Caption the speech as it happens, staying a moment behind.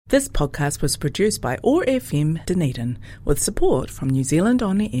This podcast was produced by OAR FM Dunedin with support from New Zealand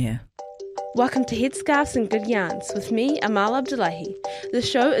On Air. Welcome to Headscarves and Good Yarns with me, Amal. The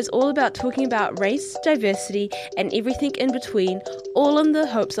show is all about talking about race, diversity and everything in between, all in the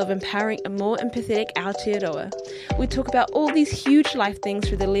hopes of empowering a more empathetic Aotearoa. We talk about all these huge life things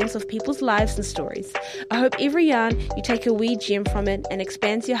through the lens of people's lives and stories. I hope every yarn you take a wee gem from it and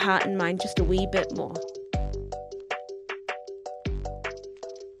expands your heart and mind just a wee bit more.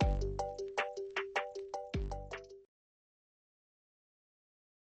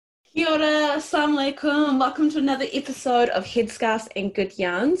 Kia ora, assalamu alaikum. Welcome to another episode of Headscarves and Good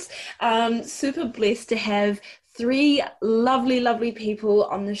Yarns. Super blessed to have three lovely people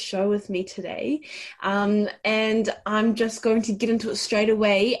on the show with me today. And I'm just going to get into it straight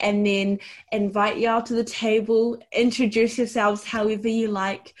away and then invite y'all to the table, introduce yourselves however you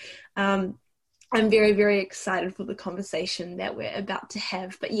like. I'm very excited for the conversation that we're about to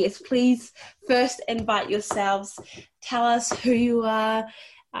have. But yes, please first invite yourselves, tell us who you are,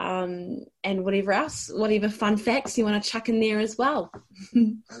 and whatever fun facts you want to chuck in there as well.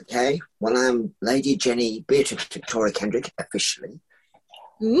 Okay, well, I'm Lady Jenny Beatrix Victoria Kendrick, officially.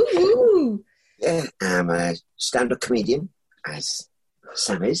 Ooh. Yeah, I'm a stand-up comedian, as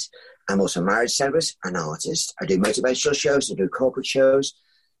Sam is. I'm also a marriage therapist, an artist. I do motivational shows, I do corporate shows.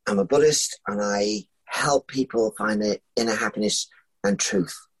 I'm a Buddhist, and I help people find their inner happiness and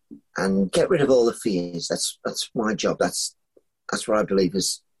truth and get rid of all the fears. That's my job. That's what I believe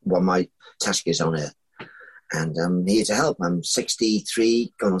is what my task is on earth. And I'm here to help. I'm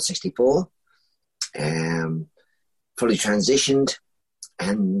 63, going on 64, fully transitioned,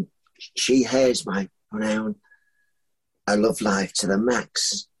 and she, her is my pronoun. I love life to the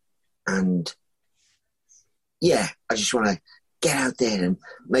max. And yeah, I just want to get out there and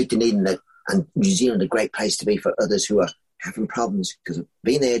make Dunedin and New Zealand a great place to be for others who are having problems, because I've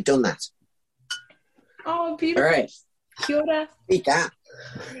been there, done that. Oh, beautiful. All right. Kia ora. Eat that.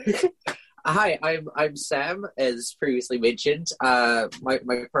 Hi, I'm Sam, as previously mentioned.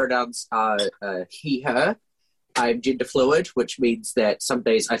 My pronouns are he, her. I'm gender fluid, which means that some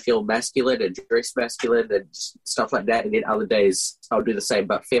days I feel masculine and dress masculine and stuff like that, and then other days I'll do the same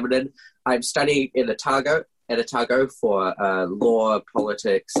but feminine. I'm studying at Otago for law,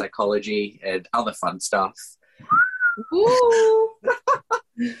 politics, psychology, and other fun stuff. Ooh.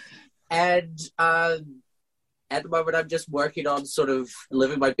 And at the moment, I'm just working on sort of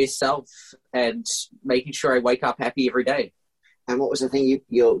living my best self and making sure I wake up happy every day. And what was the thing,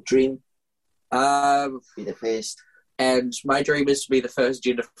 your dream? Be the first. And my dream is to be the first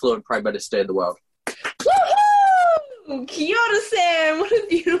gender-fluid Prime Minister in the world. Woohoo! Kia ora, Sam. What a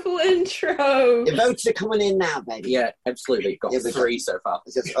beautiful intro. Your votes are coming in now, baby. Yeah, absolutely. Got 3 so far.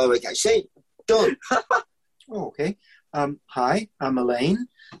 Oh, okay. See? Done. Oh, okay. Hi, I'm Elaine.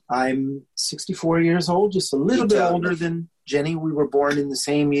 I'm 64 years old, just a little bit older than Jenny. We were born in the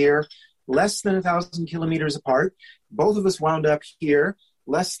same year, less than 1,000 kilometers apart. Both of us wound up here,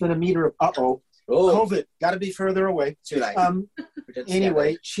 less than a meter of, COVID, got to be further away. Too late.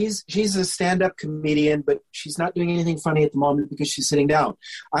 Anyway, she's a stand-up comedian, but she's not doing anything funny at the moment because she's sitting down.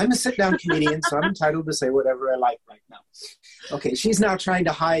 I'm a sit-down comedian, so I'm entitled to say whatever I like right now. Okay, she's now trying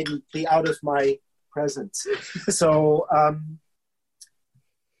to hide and be out of my presence. So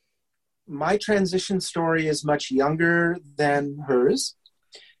my transition story is much younger than hers.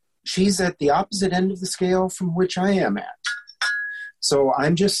 She's at the opposite end of the scale from which I am at. So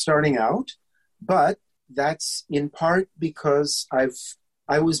I'm just starting out, but that's in part because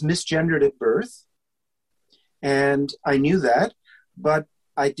I was misgendered at birth, and I knew that, but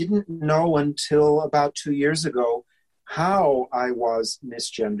I didn't know until about 2 years ago how I was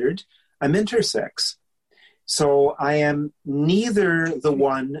misgendered. I'm intersex. So I am neither the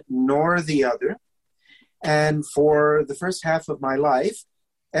one nor the other. And for the first half of my life,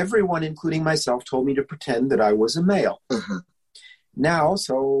 everyone, including myself, told me to pretend that I was a male. Mm-hmm. Now,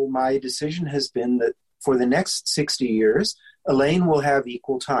 so my decision has been that for the next 60 years, Elaine will have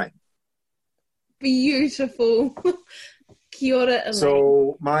equal time. Beautiful. Kia ora, Elaine.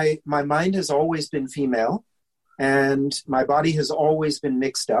 So my mind has always been female, and my body has always been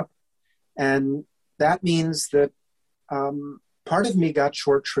mixed up. And that means that part of me got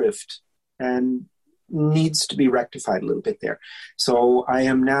short shrift and needs to be rectified a little bit there. So I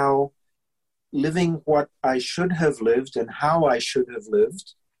am now living what I should have lived and how I should have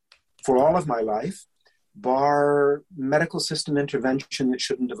lived for all of my life, bar medical system intervention that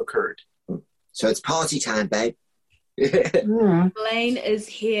shouldn't have occurred. So it's party time, babe. Elaine is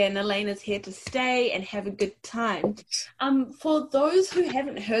here, and Elaine is here to stay and have a good time. For those who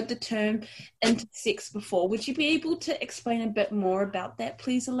haven't heard the term intersex before, would you be able to explain a bit more about that,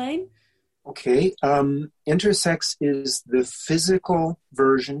 please, Elaine? Okay. Intersex is the physical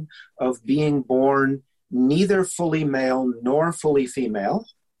version of being born neither fully male nor fully female,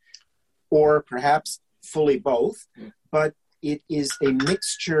 or perhaps fully both, but it is a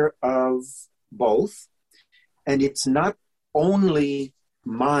mixture of both. And it's not only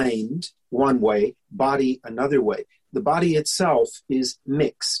mind one way, body another way. The body itself is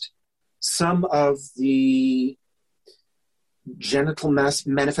mixed. Some of the genital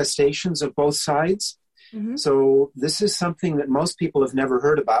manifestations of both sides. Mm-hmm. So this is something that most people have never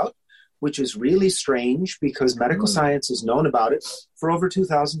heard about, which is really strange because medical science has known about it for over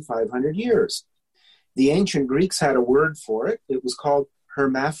 2,500 years. The ancient Greeks had a word for it. It was called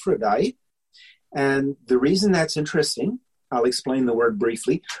hermaphrodite. And the reason that's interesting, I'll explain the word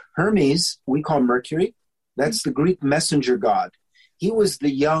briefly. Hermes, we call Mercury. That's the Greek messenger god. He was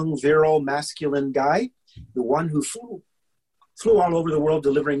the young, virile, masculine guy, the one who flew all over the world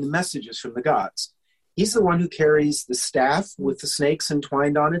delivering the messages from the gods. He's the one who carries the staff with the snakes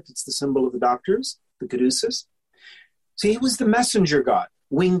entwined on it. It's the symbol of the doctors, the caduceus. So he was the messenger god,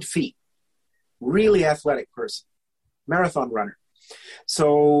 winged feet, really athletic person, marathon runner.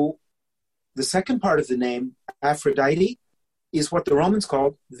 So the second part of the name, Aphrodite, is what the Romans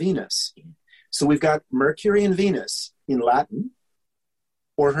called Venus. So we've got Mercury and Venus in Latin,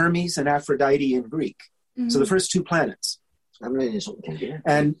 or Hermes and Aphrodite in Greek. Mm-hmm. So the first two planets.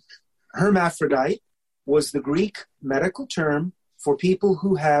 And hermaphrodite was the Greek medical term for people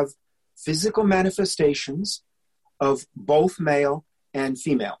who have physical manifestations of both male and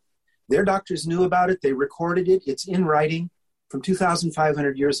female. Their doctors knew about it. They recorded it. It's in writing from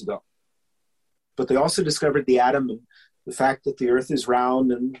 2,500 years ago. But they also discovered the atom and the fact that the earth is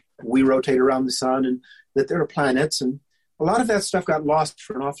round and we rotate around the sun and that there are planets. And a lot of that stuff got lost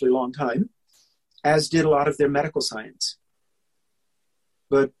for an awfully long time, as did a lot of their medical science.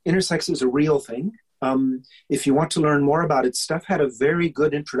 But intersex is a real thing. If you want to learn more about it, Steph had a very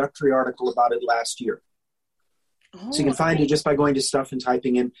good introductory article about it last year. So you can find it just by going to Stuff and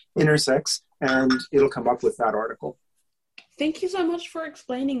typing in intersex, and it'll come up with that article. Thank you so much for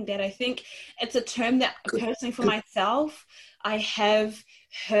explaining that. I think it's a term that personally for myself, I have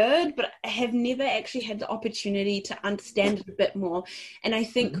heard, but I have never actually had the opportunity to understand it a bit more. And I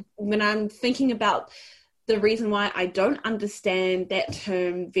think when I'm thinking about the reason why I don't understand that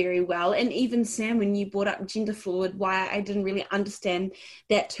term very well, and even Sam, when you brought up gender fluid, why I didn't really understand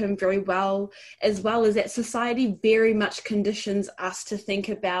that term very well, is that society very much conditions us to think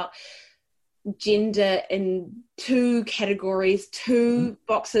about gender in two categories, two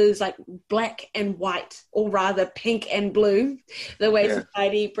boxes, like black and white, or rather pink and blue, the way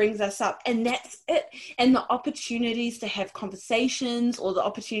society brings us up. And that's it. And the opportunities to have conversations or the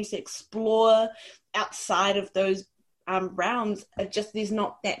opportunities to explore outside of those realms are just, there's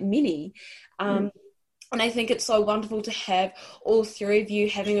not that many. And I think it's so wonderful to have all three of you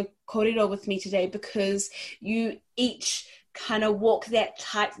having a corridor with me today, because you each kind of walk that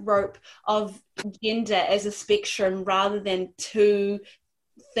tightrope of gender as a spectrum rather than two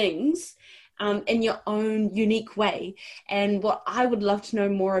things in your own unique way. And what I would love to know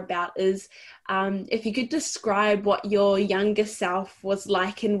more about is if you could describe what your younger self was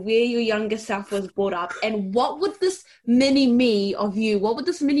like and where your younger self was brought up, and what would this mini me of you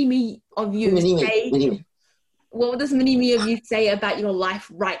say about your life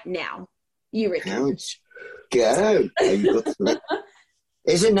right now, you reckon? Go.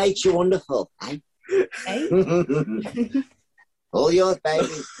 Isn't nature wonderful? Eh? All yours, baby.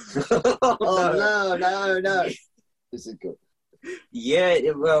 No. This is good. Yeah,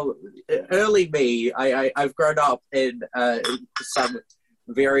 well, early me, I've grown up in some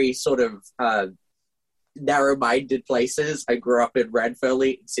very sort of narrow-minded places. I grew up in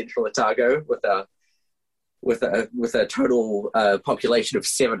Ranfurly in Central Otago with a total population of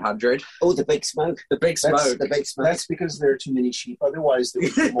 700. Oh, the big smoke. The big smoke. That's because there are too many sheep. Otherwise, there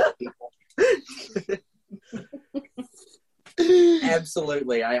would be more people.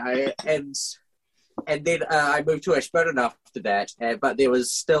 Absolutely. And then I moved to Ashburton after that, but there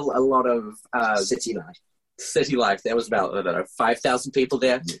was still a lot of city life. There was about, I don't know, 5,000 people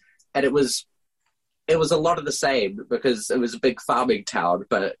there, and it was a lot of the same because it was a big farming town,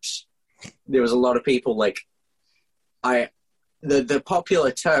 but there was a lot of people like the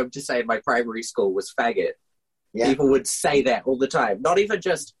popular term to say in my primary school was faggot. Yeah. People would say that all the time, not even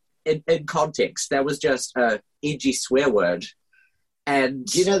just in context. That was just a edgy swear word. And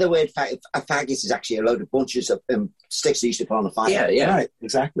do you know the word a faggot is actually a load of bunches of sticks that you used to put on a fire? Yeah. Right,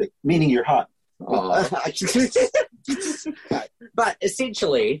 exactly. Meaning you're hot. But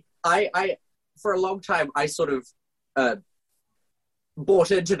essentially, I for a long time, I sort of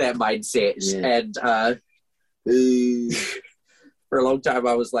bought into that mindset. And for a long time,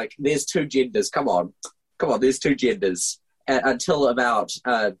 I was like, there's two genders. Come on, there's two genders. Until about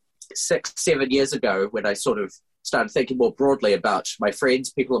 6-7 years ago, when I sort of started thinking more broadly about my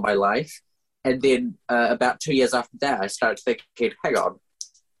friends, people in my life. And then about 2 years after that, I started thinking, hang on,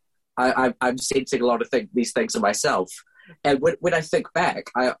 I'm sensing a lot of these things in myself. And when I think back,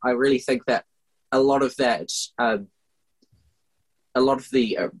 I really think that a lot of that, a lot of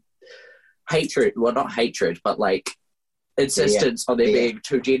the hatred, well, not hatred, but like insistence on there being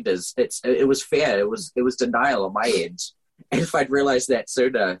two genders, it was fair. It was denial on my end. And if I'd realized that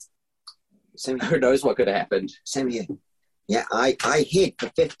sooner, who knows what could have happened. Same here. Yeah, I hid for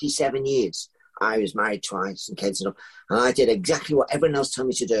 57 years. I was married twice and kids and all, and I did exactly what everyone else told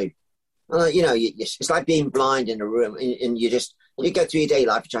me to do. And it's like being blind in a room, and you go through your daily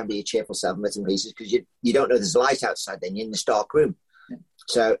life trying to be a cheerful self in bits and pieces because you don't know there's light outside. Then you're in this dark room. Yeah.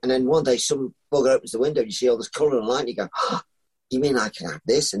 So, and then one day some bugger opens the window, and you see all this colour and light, and you go, oh, "You mean I can have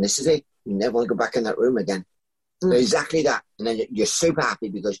this? And this is it? You never want to go back in that room again." So exactly that, and then you're super happy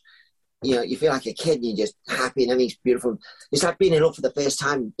because you feel like a kid and you're just happy and everything's beautiful. It's like being in love for the first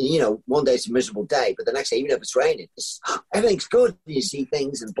time. One day it's a miserable day, but the next day, even if it's raining, everything's good. You see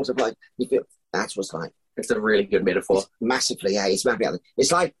things and butterflies. You feel that's what's like. It's a really good metaphor. It's massively, yeah.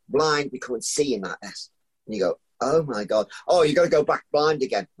 It's like blind becoming seeing like this. And you go, oh my God. Oh, you got to go back blind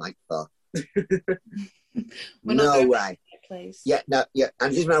again. Like, fuck. No way. Place. Yeah, no, yeah.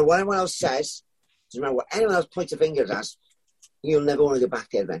 And it doesn't matter what anyone else says, doesn't matter what anyone else points a finger at us, you'll never want to go back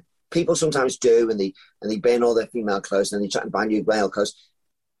there again. People sometimes do, and they burn all their female clothes, and then they try and buy new male clothes.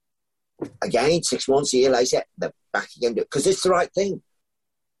 Again, 6 months, a year later, they're back again, because it's the right thing.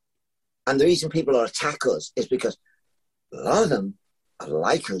 And the reason people are attack us is because a lot of them are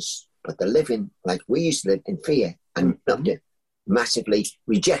like us, but they're living like we used to live in fear and not massively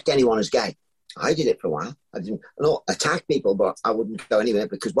reject anyone as gay. I did it for a while. I didn't not attack people, but I wouldn't go anywhere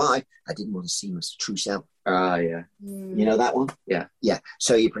because why? I didn't want to see my true self. Yeah. You know that one? Yeah. Yeah.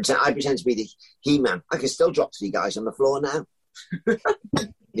 So I pretend to be the He-Man. I can still drop 3 guys on the floor now.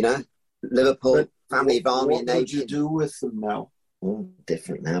 Liverpool, family of Army and Navy. What would you do with them now? Oh,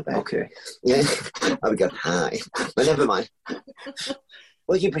 different now, babe. Okay. Yeah. I would go, hi. But never mind.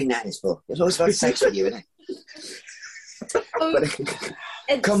 What do you bring that for? It's always about sex with you, isn't it?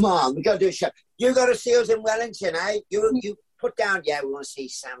 Come on, we got to do a show. You got to see us in Wellington, eh? You put down, we want to see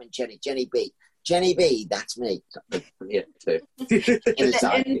Sam and Jenny B. Jenny B, that's me. Yeah, too. It's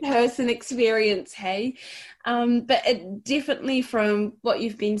an in-person experience, hey? But it definitely, from what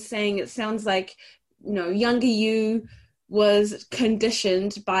you've been saying, it sounds like, younger you was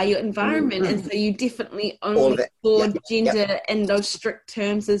conditioned by your environment, and so you definitely only saw gender in those strict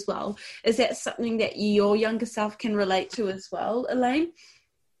terms as well. Is that something that your younger self can relate to as well, Elaine?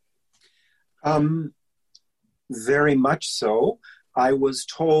 Very much so. I was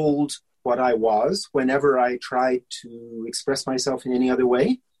told what I was whenever I tried to express myself in any other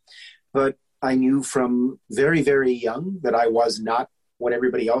way, but I knew from very, very young that I was not what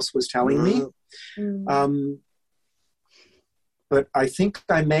everybody else was telling me. But I think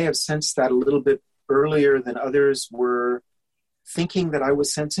I may have sensed that a little bit earlier than others were thinking that I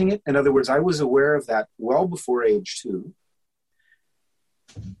was sensing it. In other words, I was aware of that well before age 2.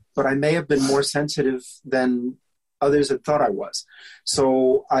 But I may have been more sensitive than others had thought I was.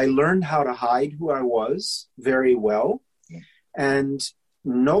 So I learned how to hide who I was very well. And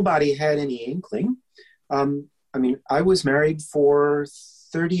nobody had any inkling. I was married for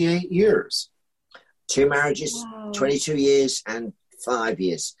 38 years. 2 marriages, 22 years and 5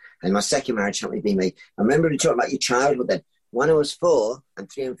 years. And my second marriage happened to be me. I remember you talking about your childhood then. When I was 4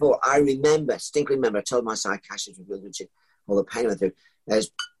 and 3 and 4, I distinctly remember, I told my psychiatrist all the pain I went through.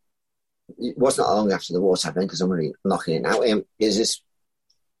 It wasn't long after the water happened, because I'm really knocking it now. Is this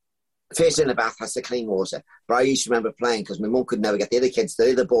first in the bath has to clean water. But I used to remember playing because my mum could never get the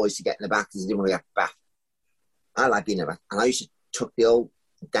other boys to get in the bath because they didn't want to get the bath. I like being in the bath. And I used to tuck the old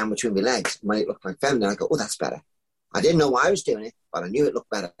down between my legs when it looked like feminine. I go, oh, that's better. I didn't know why I was doing it, but I knew it looked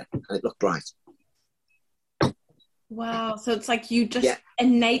better and it looked right. Wow. So it's like you just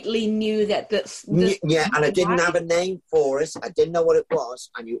innately knew that this and I didn't have a name for it. I didn't know what it was.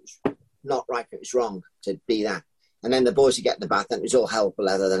 I knew it was not right, it was wrong to be that. And then the boys would get in the bath and it was all hell for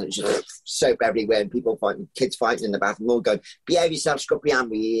leather. Then it was just soap everywhere and people fighting, kids fighting in the bath and all going, behave yourself, scrub behind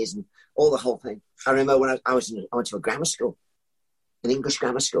my ears and all the whole thing. I remember when I went to a grammar school. in English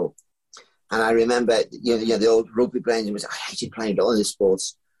grammar school. And I remember, the old rugby players, I hated playing all the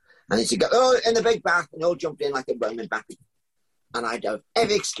sports. And he'd go, in the big bath, and all jumped in like a Roman bath. And I'd have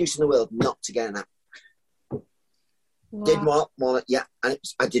every excuse in the world not to get in that. Wow. Did what, yeah. And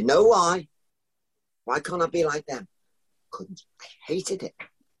I didn't know why. Why can't I be like them? Couldn't. I hated it.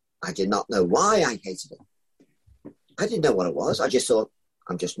 I did not know why I hated it. I didn't know what it was. I just thought,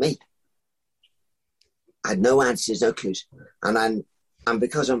 I'm just me. I had no answers, no clues. And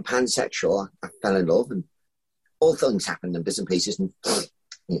because I'm pansexual, I fell in love, and all things happened in bits and pieces. And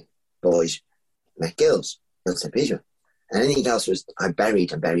boys met girls, girls met boys. And anything else was I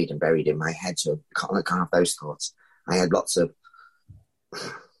buried in my head. So I can't have those thoughts. I had lots of,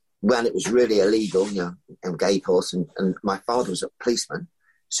 when it was really illegal, and gay course, and my father was a policeman.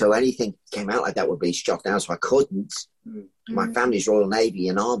 So anything came out like that would be shot down. So I couldn't. Mm-hmm. My family's Royal Navy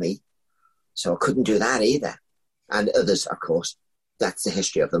and Army. So I couldn't do that either. And others, of course, that's the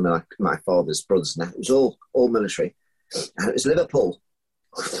history of them. My father's brothers and that. It was all military. And it was Liverpool.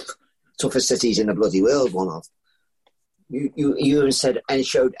 Toughest cities in the bloody world, one of. You even said, and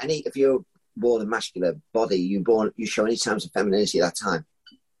showed any, if you're born a masculine body, you show any signs of femininity at that time,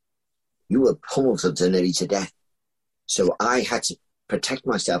 you were pummeled to nearly to death. So I had to protect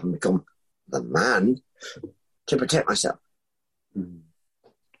myself and become the man to protect myself. Oh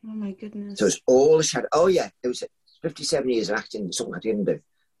my goodness. So it's all a shadow. Oh yeah, it was 57 years of acting, something I didn't do.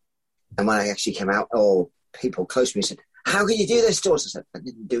 And when I actually came out, people close to me said, how can you do this to us? I said, I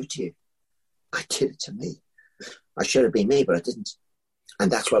didn't do it to you. I did it to me. I should have been me, but I didn't.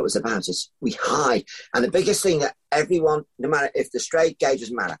 And that's what it was about. We hide. And the biggest thing that everyone, no matter if the straight, gay,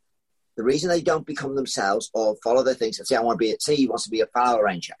 doesn't matter, the reason they don't become themselves or follow their things, say he wants to be a flower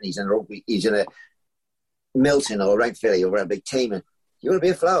arranger, and he's in a Milton or a Red Philly or a big team, and you want to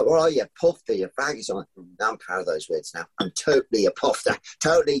be a flower, or are you a puffer, you're a fag, or something? I'm proud of those words now. I'm totally a puffer,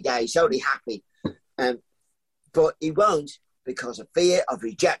 totally gay, totally happy. But he won't, because of fear of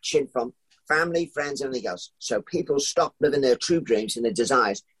rejection from family, friends, and everything else. So people stop living their true dreams and their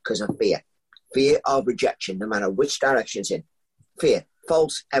desires because of fear. Fear of rejection, no matter which direction it's in. Fear.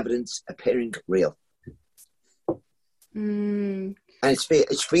 False evidence appearing real. And it's fear.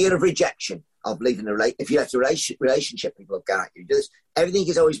 It's fear of rejection, of leaving a relationship. If you left a relationship, people have got you. Do this. Everything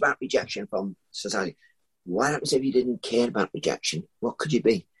is always about rejection from society. What happens if you didn't care about rejection? What could you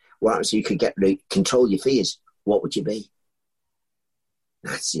be? What happens if you could control your fears? What would you be?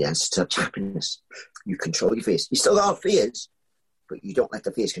 That's the answer to happiness. You control your fears. You still got fears, but you don't let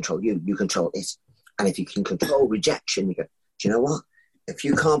the fears control you. You control it. And if you can control rejection, you go, do you know what? If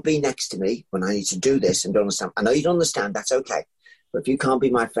you can't be next to me when I need to do this and don't understand, I know you don't understand, that's okay. But if you can't be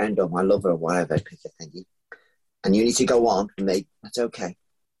my friend or my lover or whatever, pick a thingy, and you need to go on for me, that's okay.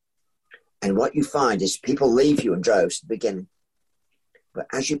 And what you find is people leave you in droves at the beginning. But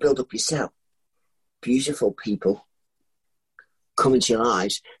as you build up yourself, beautiful people come into your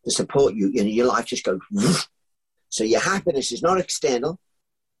lives to support you, and your life just goes whoosh. So your happiness is not external,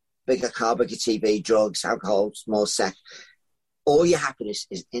 bigger car, bigger TV, drugs, alcohol, more sex. All your happiness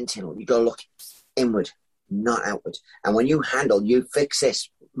is internal. You got to look inward, not outward. And when you fix this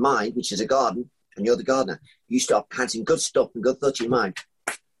mind, which is a garden, and you're the gardener, you start planting good stuff and good thoughts in your mind.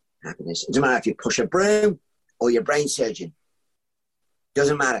 Happiness. It doesn't matter if you push a broom or you're a brain surgeon.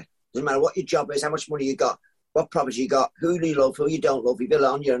 Doesn't matter. Doesn't matter what your job is, how much money you got, what property you got, who do you love, who you don't love, you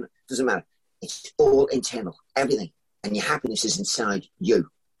belong, doesn't matter. It's all internal, everything. And your happiness is inside you,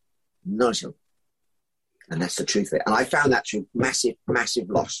 not you. And that's the truth of it. And I found that through massive, massive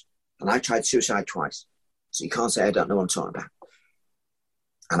loss. And I tried suicide twice. So you can't say I don't know what I'm talking about.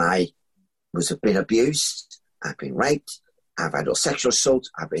 And I have been abused. I've been raped. I've had sexual assault.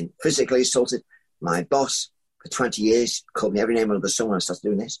 I've been physically assaulted. My boss for 20 years called me every name under the sun when I started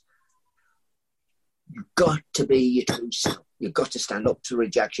doing this. You've got to be your true self. You've got to stand up to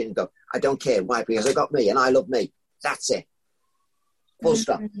rejection and go, I don't care. Why? Because I got me and I love me. That's it. Full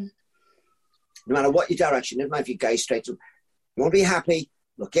stop. No matter what your direction, no matter if you're gay, straight, you want to be happy,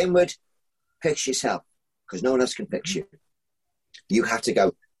 look inward, fix yourself, because no one else can fix you. You have to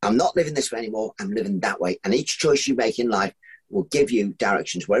go, I'm not living this way anymore, I'm living that way. And each choice you make in life will give you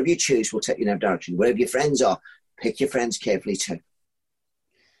directions. Wherever you choose will take you in that direction. Wherever your friends are, pick your friends carefully too.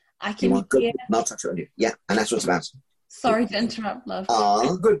 I can want good, not touch on you. Yeah, and that's what it's about. Sorry to interrupt, love.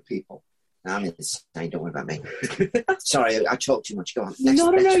 Good people. No, I'm insane. Don't worry about me. Sorry, I talk too much. Go on.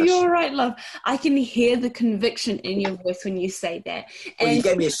 No, you're all right, love. I can hear the conviction in your voice when you say that. Well, you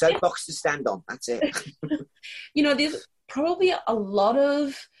gave me a soapbox to stand on. That's it. There's probably a lot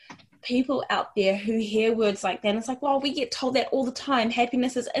of people out there who hear words like that, and it's like, well, we get told that all the time.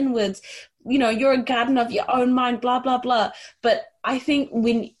 Happiness is inwards. You know, you're a garden of your own mind, blah, blah, blah. But I think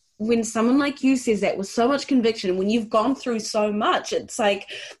when someone like you says that with so much conviction, when you've gone through so much, it's like,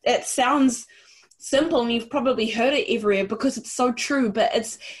 it sounds simple and you've probably heard it everywhere because it's so true, but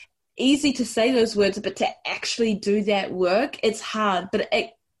it's easy to say those words, but to actually do that work, it's hard. But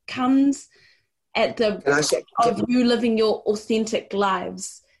it comes at of you living your authentic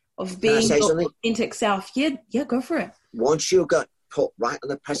lives, of being your authentic self. Yeah, go for it. Once you got put right on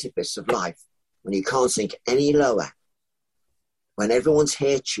the precipice of life, when you can't sink any lower, when everyone's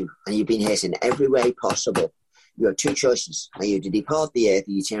hurt you and you've been hurt in every way possible, you have two choices. Are you to depart the earth,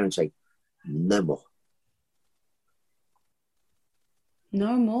 or you turn and say, no more.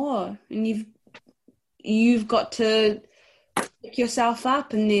 No more. And you've got to pick yourself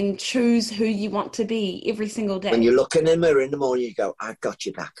up and then choose who you want to be every single day. When you look in the mirror in the morning, you go, I've got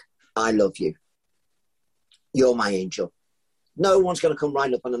your back. I love you. You're my angel. No one's going to come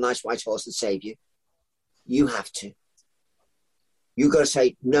riding up on a nice white horse and save you. You have to. You've got to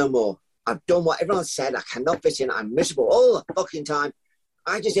say, no more. I've done what everyone said. I cannot fit in. I'm miserable all the fucking time.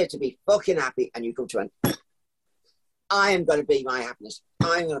 I deserve to be fucking happy. And you come to an, I am going to be my happiness.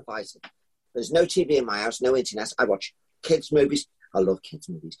 I'm going to fight it. There's no TV in my house, no internet. I watch kids' movies. I love kids'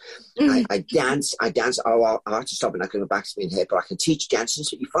 movies. I dance. Oh, I have to stop and I can go back to being here, but I can teach dancing.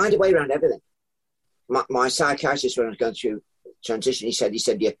 So you find a way around everything. My psychiatrist, when I was going through transition, he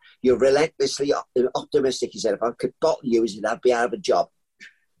said, you're relentlessly optimistic. He said, if I could bottle you, I'd be out of a job.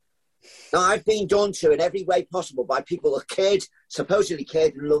 Now, I've been done to in every way possible by people that supposedly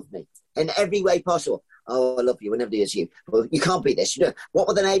cared and loved me in every way possible. Oh, I love you whenever it is you. Well, you can't be this. You know, what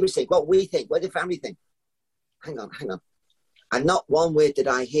will the neighbours think? What we think? What the family think? Hang on. And not one word that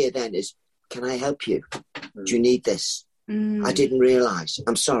I hear then is, can I help you? Do you need this? I didn't realise.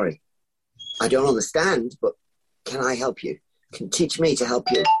 I'm sorry. I don't understand, but can I help you? Can teach me to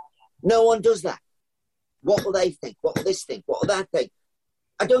help you? No one does that. What will they think? What will this think? What will that think?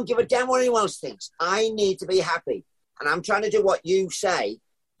 I don't give a damn what anyone else thinks. I need to be happy. And I'm trying to do what you say,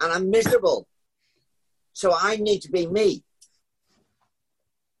 and I'm miserable. So I need to be me.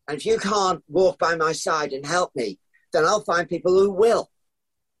 And if you can't walk by my side and help me, then I'll find people who will.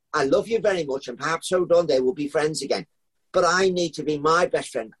 I love you very much, and perhaps one day we'll be friends again. But I need to be my best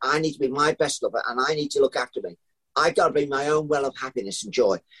friend. I need to be my best lover, and I need to look after me. I've got to bring my own well of happiness and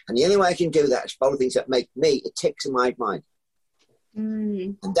joy. And the only way I can do that is follow things that make me, it ticks in my mind.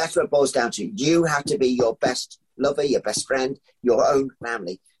 And that's what it boils down to. You have to be your best lover, your best friend, your own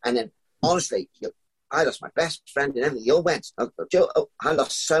family. And then, honestly, I lost my best friend and everything. You all went. I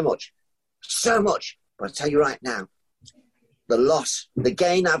lost so much. But I'll tell you right now, the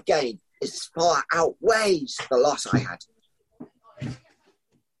gain I've gained is far outweighs the loss I had.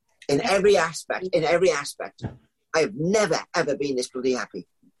 In every aspect. I have never, ever been this bloody happy.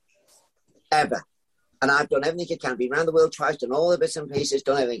 Ever. And I've done everything I can. Been around the world twice, done all the bits and pieces,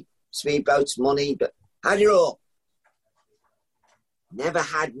 done everything. Speedboats, money, but had it all. Never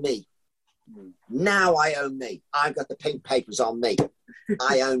had me. Now I own me. I've got the pink papers on me.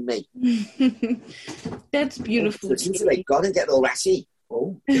 I own me. That's beautiful. They got to get all ratty.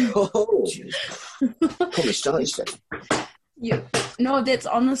 Come and start yourself. Yeah. No, that's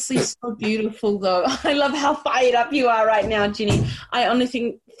honestly so beautiful, though. I love how fired up you are right now, Jenny. I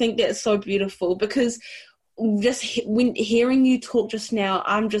honestly think that's so beautiful because just when hearing you talk just now,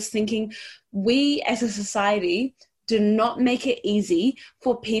 I'm just thinking we as a society do not make it easy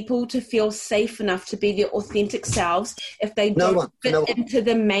for people to feel safe enough to be their authentic selves if they don't fit into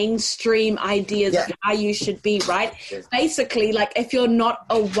the mainstream ideas of how you should be, right? Yes. Basically, like if you're not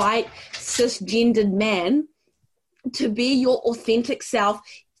a white cisgendered man, to be your authentic self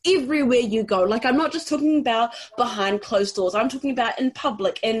everywhere you go. Like I'm not just talking about behind closed doors. I'm talking about in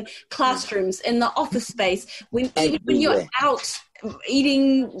public, in classrooms, in the office space, even when you're out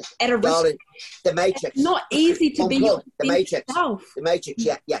eating at a restaurant. The Matrix. It's not easy to be your authentic self. The Matrix,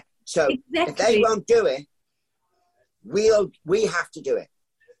 yeah. So if they won't do it, we have to do it.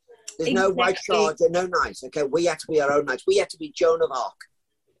 There's no white charge, no nice. Okay, we have to be our own nice. We have to be Joan of Arc.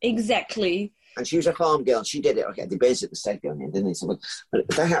 Exactly. And she was a farm girl, and she did it. Okay, they based at the stake on didn't they? So, but if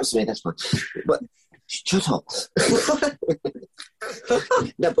that happens to me, that's fine. But shut up.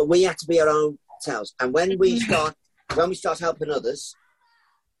 No, but we have to be our own selves. And when we start helping others,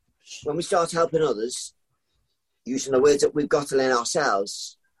 using the words that we've got to learn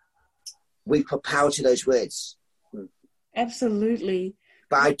ourselves, we put power to those words. Absolutely.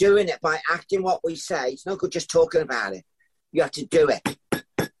 By doing it, by acting what we say, it's not good just talking about it. You have to do it.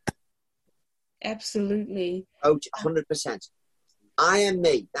 Absolutely. Oh, 100%. I am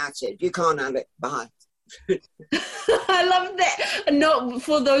me. That's it. If you can't handle it, bye. I love that. No,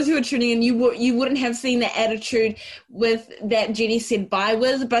 for those who are tuning in, you wouldn't have seen the attitude with that Jenny said bye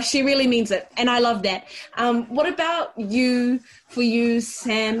with, but she really means it, and I love that. What about for you,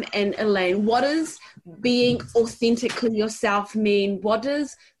 Sam and Elaine? What does being authentically yourself mean? What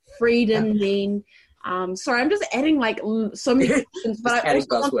does freedom mean? Sorry, I'm just adding like so many questions, but I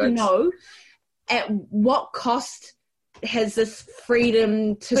also want to know at what cost has this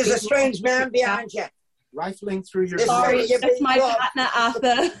freedom to... There's a strange man behind you. Rifling through your... Sorry, that's my partner,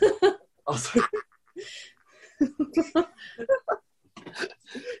 Arthur.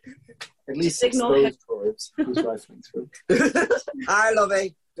 At least it's those dwarves who's rifling through. Hi,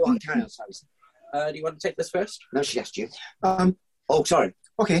 lovey. Go on, carry on, sorry. Do you want to take this first? No, she asked you. Oh, sorry.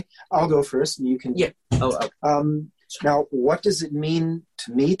 Okay, I'll go first, and you can... Yeah. Now, what does it mean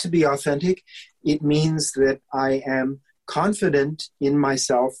to me to be authentic? It means that I am confident in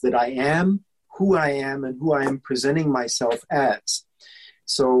myself, that I am who I am and who I am presenting myself as.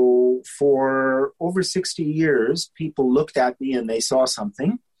 So for over 60 years, people looked at me and they saw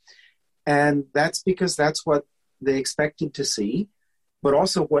something. And that's because that's what they expected to see, but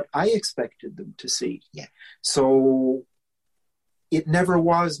also what I expected them to see. Yeah. So it never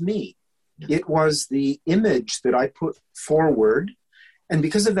was me. No. It was the image that I put forward. And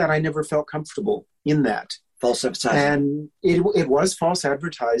because of that, I never felt comfortable in that. False advertisement. And it was false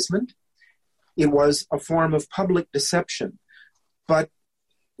advertisement. It was a form of public deception. But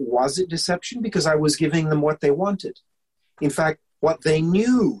was it deception? Because I was giving them what they wanted. In fact, what they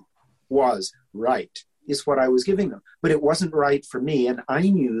knew was right is what I was giving them. But it wasn't right for me, and I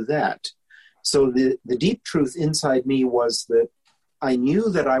knew that. So the deep truth inside me was that I knew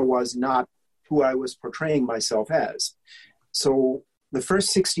that I was not who I was portraying myself as. So the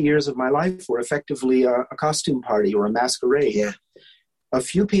first 60 years of my life were effectively a costume party or a masquerade. Yeah. A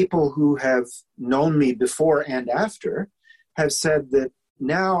few people who have known me before and after have said that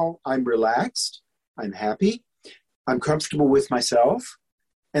now I'm relaxed, I'm happy, I'm comfortable with myself,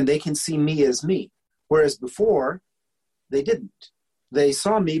 and they can see me as me. Whereas before, they didn't. They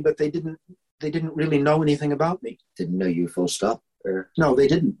saw me, but they didn't really know anything about me. Didn't know you, full stop? Or... No, they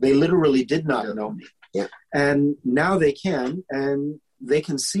didn't. They literally did not know me. Yeah. And now they can, and they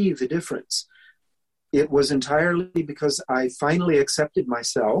can see the difference. It was entirely because I finally accepted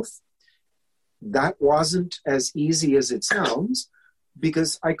myself. That wasn't as easy as it sounds,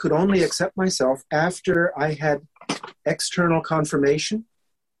 because I could only accept myself after I had external confirmation,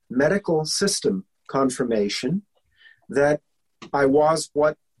 medical system confirmation, that I was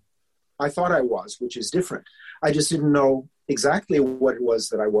what I thought I was, which is different. I just didn't know exactly what it was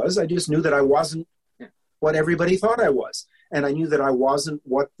that I was. I just knew that I wasn't what everybody thought I was. And I knew that I wasn't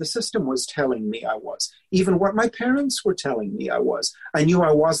what the system was telling me I was. Even what my parents were telling me I was. I knew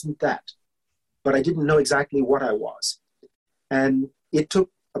I wasn't that. But I didn't know exactly what I was. And it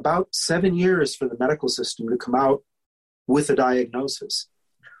took about 7 years for the medical system to come out with a diagnosis.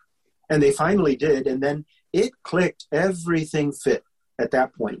 And they finally did. And then it clicked. Everything fit at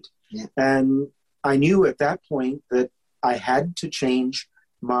that point. Yeah. And I knew at that point that I had to change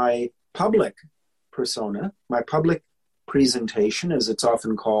my public persona, my public presentation, as it's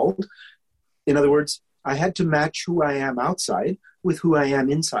often called. In other words, I had to match who I am outside with who I am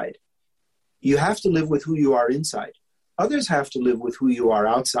inside. You have to live with who you are inside. Others have to live with who you are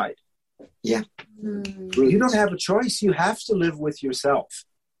outside. Yeah. You don't have a choice. You have to live with yourself.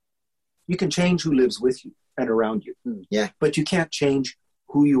 You can change who lives with you and around you. Yeah. But you can't change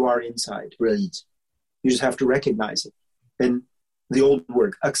who you are inside. Brilliant. You just have to recognize it. And the old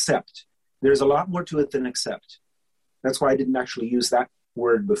word, accept. There's a lot more to it than accept. That's why I didn't actually use that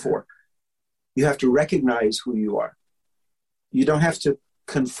word before. You have to recognize who you are. You don't have to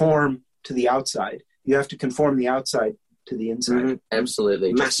conform to the outside. You have to conform the outside to the inside. Mm-hmm.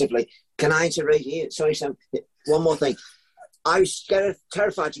 Absolutely. Massively. Can I interrupt you? Sorry, Sam. One more thing. I was scared,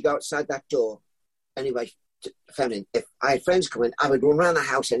 terrified to go outside that door. Anyway, feminine. If I had friends come in, I would run around the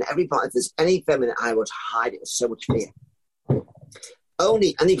house, and everybody, if there's any feminine, I would hide it with so much fear. And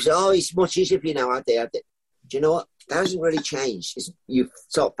he said, oh, it's much easier for you now out there. Do you know what? That hasn't really changed. You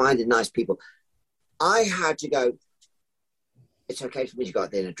start finding nice people. I had to go, it's okay for me to go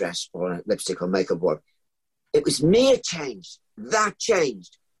out there in a dress or a lipstick or makeup or it was me it changed. That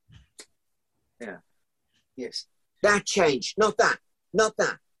changed. Yeah. Yes. That changed. Not that. Not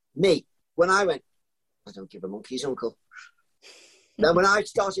that. Me. When I went, I don't give a monkey's uncle. Then when I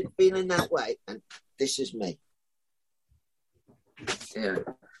started feeling that way, and this is me. Yeah.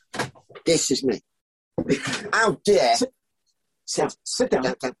 This is me. Out there, Sit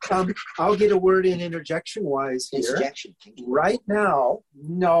down. I'll get a word in interjection-wise here. Interjection. Right now,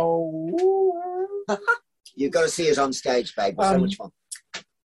 no. You've got to see us on stage, babe. It's so much fun.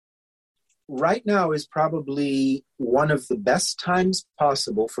 Right now is probably one of the best times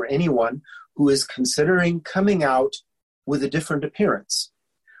possible for anyone who is considering coming out with a different appearance.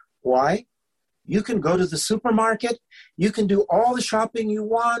 Why? You can go to the supermarket. You can do all the shopping you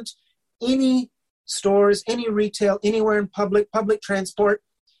want. Any stores, any retail, anywhere in public transport,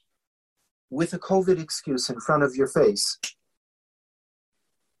 with a COVID excuse in front of your face.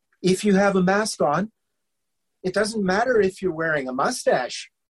 If you have a mask on, it doesn't matter if you're wearing a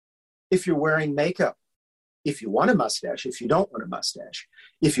mustache, if you're wearing makeup, if you want a mustache, if you don't want a mustache,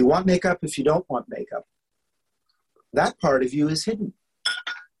 if you want makeup, if you don't want makeup. That part of you is hidden.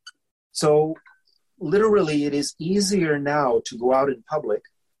 So literally, it is easier now to go out in public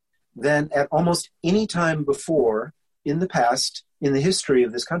than at almost any time before in the past in the history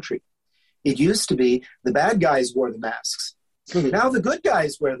of this country. It used to be the bad guys wore the masks. Now the good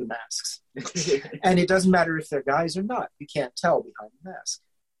guys wear the masks. And it doesn't matter if they're guys or not. You can't tell behind the mask.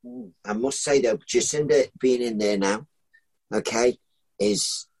 I must say, though, Jacinda being in there now, okay,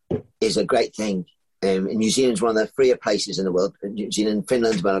 is a great thing. New Zealand's one of the freer places in the world. New Zealand,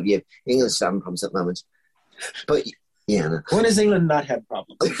 Finland's one of you. England's having problems at the moment. But, yeah. No. When has England not had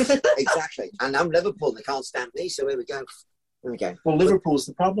problems? Exactly. And I'm Liverpool. They can't stand me, so here we go. Okay. Well, Liverpool's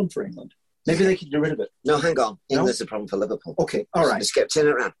the problem for England. Maybe they could get rid of it. No, hang on. England's the problem for Liverpool. Okay, all right. Let's turn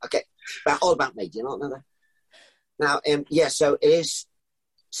it around. Okay. All about me. Do you not know that? Now, so it is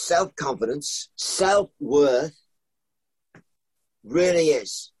self-confidence, self-worth, really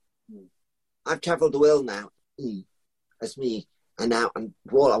is. I've travelled the world now. That's me. And now, I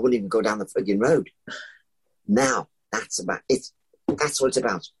wouldn't even go down the frigging road. Now, that's what it's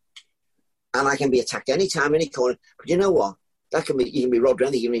about. And I can be attacked anytime, any corner. But you know what? You can be robbed or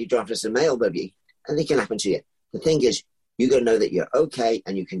anything, even if you drive us a mail, baby. Anything can happen to you. The thing is, you got to know that you're okay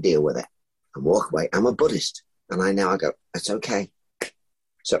and you can deal with it and walk away. I'm a Buddhist. And I go, that's okay.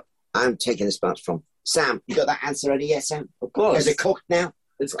 So I'm taking this part from Sam. You got that answer ready? Yes, Sam? Of course. Is it cooked now?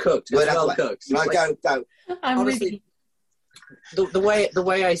 It's cooked. It's well cooked. Right, go. Honestly, the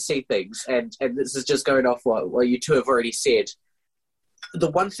way I see things, and this is just going off what you two have already said,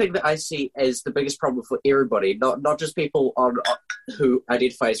 the one thing that I see as the biggest problem for everybody, not just people who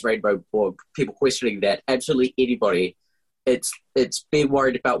identify as rainbow or people questioning that, absolutely anybody, it's being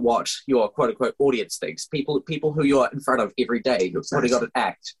worried about what your quote-unquote audience thinks. People who you're in front of every day, you're putting on an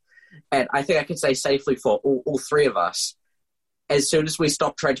act. And I think I can say safely for all three of us, as soon as we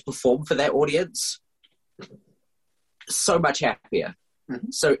stop trying to perform for that audience, so much happier.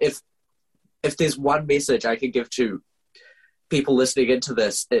 Mm-hmm. So if there's one message I can give to people listening into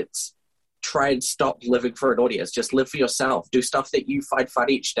this, it's try and stop living for an audience. Just live for yourself. Do stuff that you find fun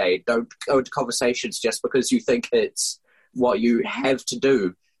each day. Don't go into conversations just because you think it's what you have to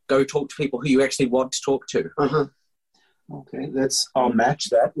do. Go talk to people who you actually want to talk to. Uh-huh. Okay, I'll match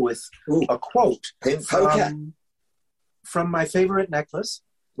that with a quote from my favorite necklace,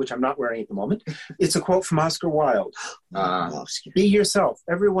 which I'm not wearing at the moment. It's a quote from Oscar Wilde. Be yourself.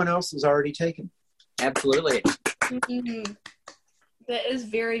 Everyone else is already taken. Absolutely. Mm-hmm. That is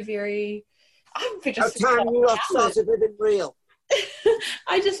very, very... How time you rock stars have been real.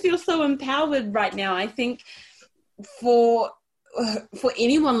 I just feel so empowered right now. I think for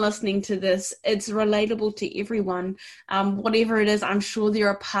anyone listening to this, it's relatable to everyone. Whatever it is, I'm sure there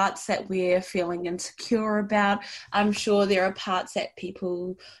are parts that we're feeling insecure about. I'm sure there are parts that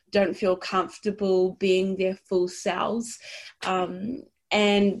people don't feel comfortable being their full selves.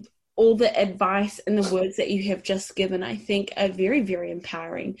 And all the advice and the words that you have just given, I think, are very, very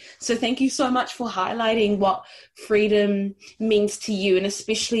empowering. So thank you so much for highlighting what freedom means to you, and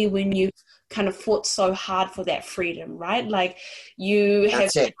especially when you kind of fought so hard for that freedom, right? Like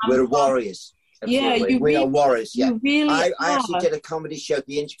That's it. We're warriors. Absolutely. We are warriors. Yeah. Really I actually did a comedy show at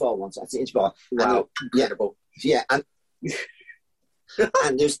the Inch Bar once. That's the Inch Bar. Wow. Incredible. Yeah. And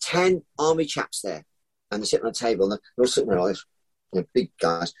there's 10 army chaps there, and they're sitting on a table, and they're all sitting there like this. Big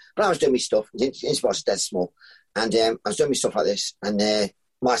guys. But I was doing my stuff. Inch Bar's dead small. And I was doing my stuff like this, and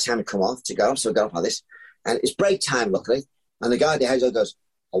my time had come off to go, so I got up like this. And it's break time, luckily. And the guy at the head goes,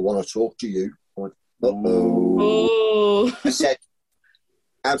 I want to talk to you. I went, uh-oh. I said,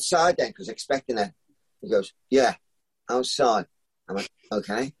 outside then, because expecting that. He goes, yeah, outside. I went,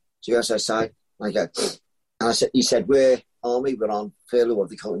 okay. So he goes outside. I go, and he said, we're army, we're on furlough, what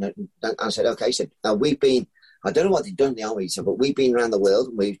they call it. I said, okay. He said, now I don't know what they've done in the army, but we've been around the world,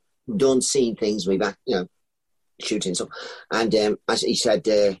 and we've seen things, we've, shooting stuff. And he said,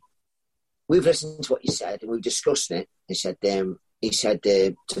 we've listened to what you said and we've discussed it. He said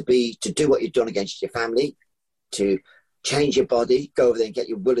to do what you've done against your family, to change your body, go over there and get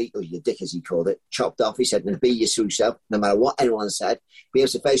your willy, or your dick as he called it, chopped off. He said, and be your true self, no matter what anyone said. Be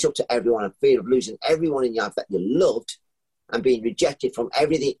able to face up to everyone and fear of losing everyone in your life that you loved and being rejected from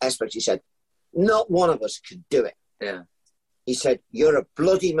everything aspect. He said, not one of us could do it. Yeah. He said, you're a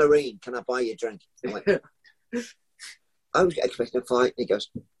bloody Marine. Can I buy you a drink? I went, I was expecting a fight. He goes,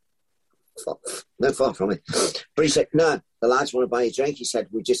 no, far from it. But he said, no, the lads want to buy you a drink. He said,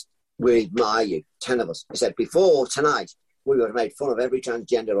 we admire you, 10 of us. He said, before tonight, we would have made fun of every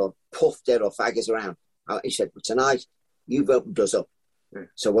transgender or puffed it or faggots around. He said, but tonight, you've opened us up. Yeah.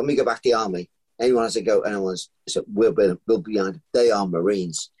 So when we go back to the army, anyone has to go, said, we'll be behind. They are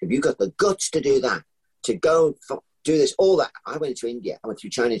Marines. If you've got the guts to do that, to go do this, all that. I went to India. I went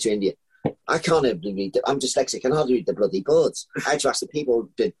through China to India. I can't even read. I'm dyslexic. I can hardly read the bloody boards. I had to ask the people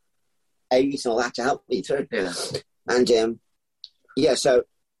who did A's and all that to help me through. Yeah. And, so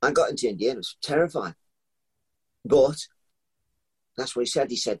I got into India and it was terrifying. But that's what he said.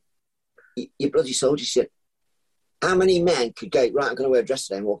 He said, you bloody soldier. He said, how many men could go, right, I'm going to wear a dress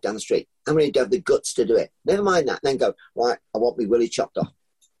today and walk down the street? How many would have the guts to do it? Never mind that. Then go, right, I want me willy chopped off.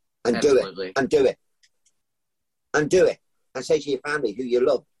 And Absolutely. do it. And do it. And do it. And say to your family who you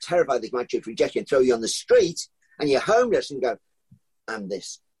love, terrified they might just reject you and throw you on the street and you're homeless and go, I'm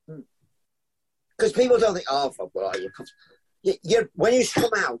this. Because people don't think, oh, fuck, what are you? When you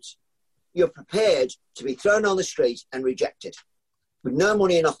come out, you're prepared to be thrown on the street and rejected. With no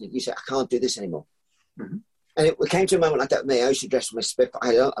money or nothing, you say, I can't do this anymore. Mm-hmm. And it came to a moment like that with me. I used to dress my Spitfire. I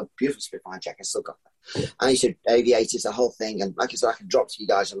had a beautiful Spitfire jacket. I still got that. And I used to aviators, the whole thing. And like I said, I could drop 3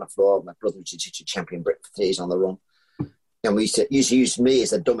 guys on the floor. My brother was a champion Brit for 3 years on the run. And we used to use me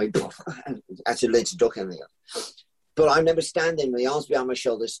as a dummy. And I had to learn to duck and everything. But I remember standing with the arms behind my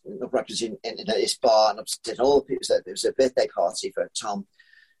shoulders, representing in this bar, and upstairs, all the people said there was a birthday party for Tom.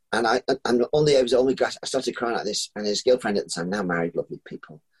 And it was only grass. I started crying like this. And his girlfriend at the time, now married, lovely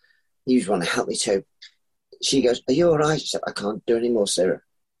people, he was wanting to help me too. She goes, are you all right? She said, I can't do any more, Sarah.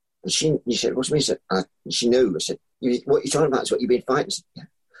 And she said, what's me? She said, she knew. I said, what you're talking about is what you've been fighting. I said, yeah,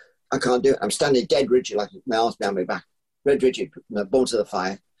 I can't do it. I'm standing dead rigid, like my arms behind my back, red rigid, born to the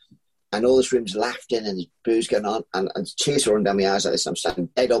fire. And all this room's laughing and there's booze going on and tears running down my eyes like this. I'm standing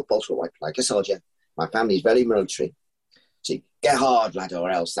dead old bottle white like a soldier. My family's very military. So get hard, lad, or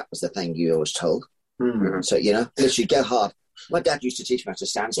else. That was the thing you always told. Mm-hmm. So, literally get hard. My dad used to teach me how to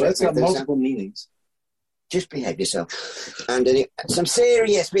stand straight. Well, that's got multiple meanings. Just behave yourself. And being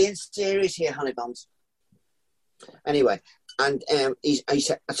serious here, honey buns. Anyway, and he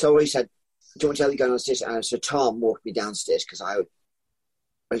said, do you want to tell you going on stairs? And so Tom walked me downstairs because I was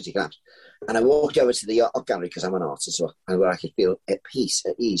ready to collapse. And I walked over to the art gallery because I'm an artist, and where I could feel at peace,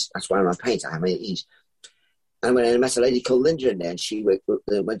 at ease. That's why when I paint, I have my ease. And when I met a lady called Linda in there, and she went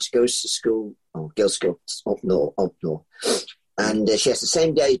to go to school, girls' school up north. And she has the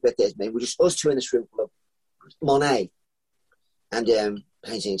same day's birthday as me. We're just us 2 in this room full of Monet and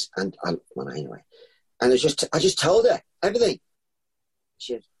paintings and Monet anyway. And I just told her everything.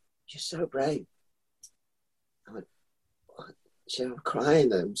 She said, "You're so brave." I went, "What?" She said, "I'm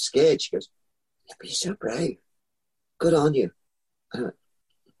crying. I'm scared." She goes, "Yeah, but you're so brave. Good on you." I went,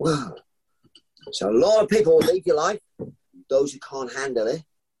 "Wow." So a lot of people will leave your life. Those who can't handle it,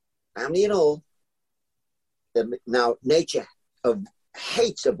 family and all. Now nature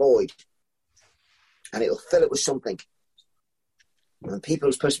hates a void. And it'll fill it with something. And people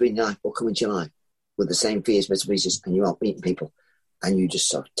who are supposed to be in your life will come into your life with the same fears, misdemeanors, and you aren't meeting people. And you just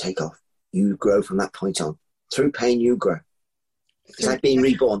sort of take off. You grow from that point on. Through pain, you grow. It's like being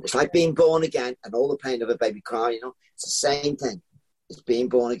reborn. It's like being born again and all the pain of a baby cry, It's the same thing. It's being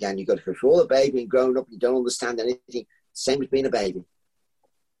born again. You've got to go through all the baby and growing up and you don't understand anything. Same as being a baby.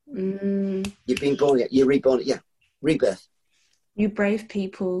 You've been born yet. You're reborn. Yeah. Rebirth. You brave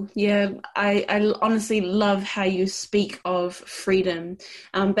people. Yeah, I honestly love how you speak of freedom.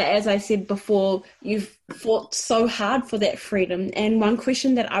 But as I said before, you've fought so hard for that freedom. And one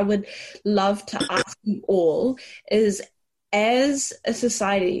question that I would love to ask you all is, as a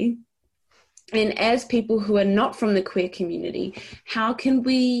society and as people who are not from the queer community, how can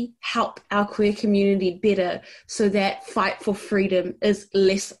we help our queer community better so that fight for freedom is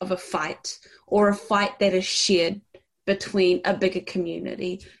less of a fight, or a fight that is shared between a bigger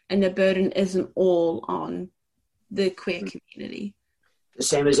community and the burden isn't all on the queer community? The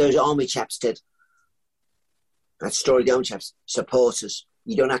same as those army chaps did. That story, the army chaps, support us.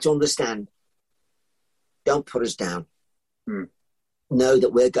 You don't have to understand. Don't put us down. Know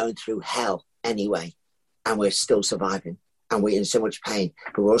that we're going through hell anyway, and we're still surviving. and we're in so much pain,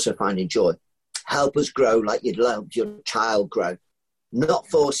 but we're also finding joy. Help us grow like you'd love your child grow. Not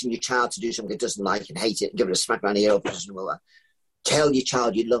forcing your child to do something it doesn't like and hate it and give it a smack around the ear. Tell your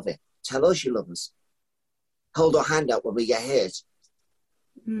child you love it. Tell us you love us. Hold our hand out when we get hurt.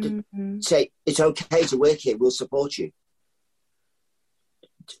 Say, it's okay to work here. We'll support you.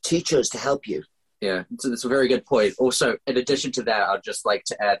 Teach us to help you. Yeah, it's a very good point. Also, in addition to that, I'd just like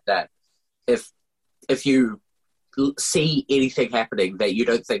to add that if you see anything happening that you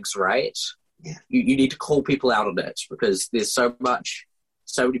don't think's right, you need to call people out on it, because there's so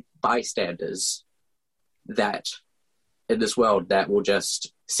many bystanders that in this world that will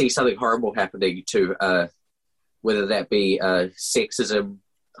just see something horrible happening to whether that be sexism,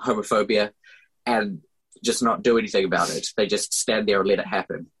 homophobia, and just not do anything about it. They just stand there and let it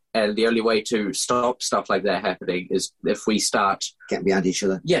happen. And the only way to stop stuff like that happening is if we start getting behind each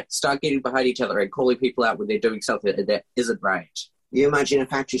other. Yeah, start getting behind each other and calling people out when they're doing something that isn't right. You imagine a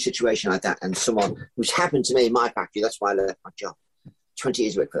factory situation like that, and someone, which happened to me in my factory, that's why I left my job. 20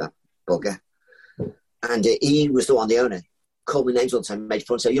 years work for that bugger. And he was the one, the owner, called me names all the time, made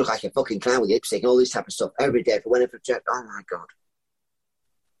fun, said, you look like a fucking clown with your lipstick and all this type of stuff every day. If I went in for a check, oh my God.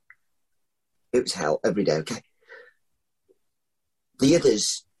 It was hell every day, okay? The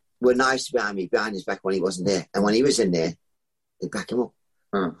others were nice behind his back when he wasn't there. And when he was in there, they'd back him up.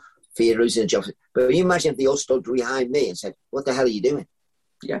 Fear of losing a job. But you imagine if they all stood behind me and said, what the hell are you doing?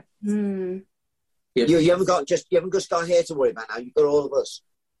 Yeah. You haven't just got here to worry about now. You've got all of us.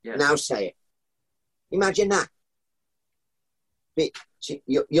 Yeah. Now say it. Imagine that.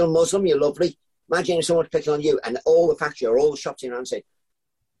 You're Muslim, you're lovely. Imagine if someone's picking on you and all the factory or all the shops around say,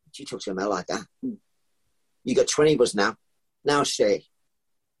 you talk to a male like that. You got 20 of us now. Now say,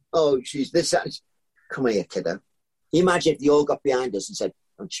 oh, she's this. Come here, kiddo. Imagine if they all got behind us and said,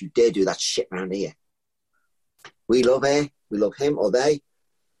 don't you dare do that shit around here. We love her, we love him or they.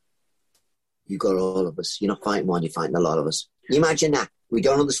 You got all of us. You're not fighting one, you're fighting a lot of us. Imagine that. We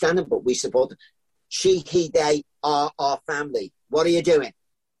don't understand them, but we support them. She, he, they are our family. What are you doing?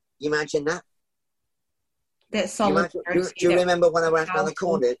 Imagine that. That's solid. Do you remember when I went around the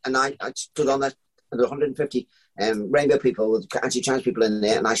corner and I stood on that, and there were 150 rainbow people with anti-trans people in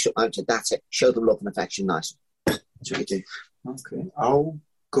there, and I said, that's it. Show them love and affection nice. That's what you do. Okay. I'll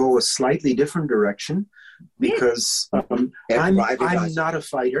go a slightly different direction because I'm not a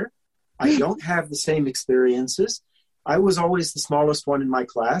fighter. I don't have the same experiences. I was always the smallest one in my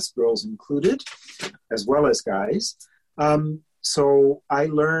class, girls included, as well as guys. So I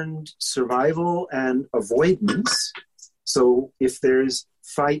learned survival and avoidance. So if there's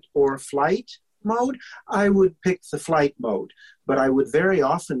fight or flight mode, I would pick the flight mode. But I would very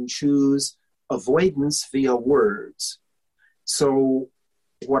often choose avoidance via words. So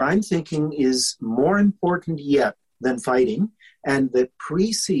what I'm thinking is more important yet than fighting, and that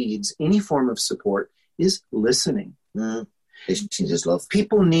precedes any form of support, is listening. Just love.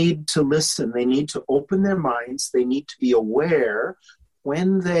 People need to listen. They need to open their minds. They need to be aware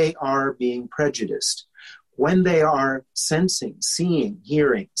when they are being prejudiced, when they are sensing, seeing,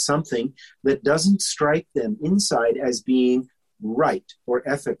 hearing something that doesn't strike them inside as being right or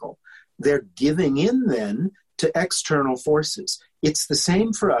ethical. They're giving in then to external forces. It's the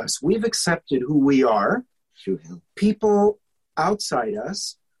same for us. We've accepted who we are. People outside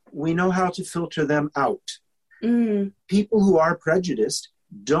us, we know how to filter them out. People who are prejudiced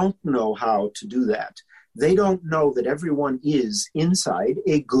don't know how to do that. They don't know that everyone is inside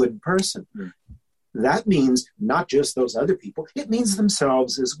a good person. That means not just those other people, it means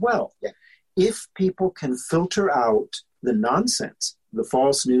themselves as well. Yeah. If people can filter out the nonsense, the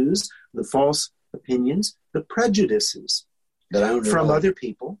false news, the false opinions, the prejudices from other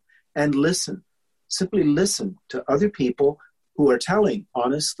people, and simply listen to other people who are telling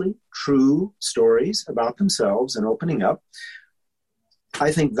honestly true stories about themselves and opening up,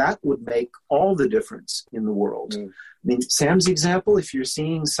 I think that would make all the difference in the world. I mean, Sam's example, if you're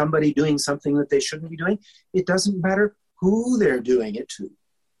seeing somebody doing something that they shouldn't be doing, it doesn't matter who they're doing it to.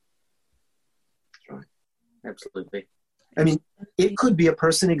 Right. Absolutely. I mean, it could be a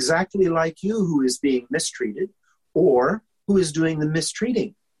person exactly like you who is being mistreated or who is doing the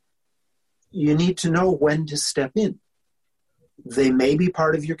mistreating. You need to know when to step in. They may be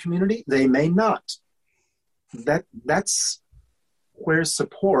part of your community. They may not. That's where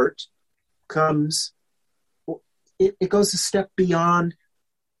support comes. It goes a step beyond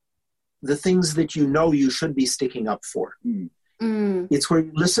the things that you know you should be sticking up for. It's where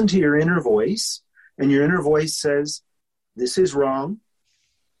you listen to your inner voice, and your inner voice says, this is wrong,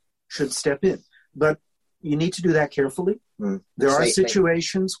 should step in. But you need to do that carefully. There are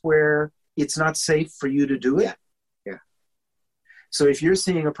situations where it's not safe for you to do it. So if you're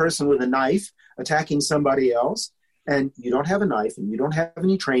seeing a person with a knife attacking somebody else, and you don't have a knife and you don't have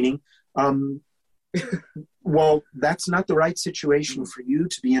any training, well, that's not the right situation for you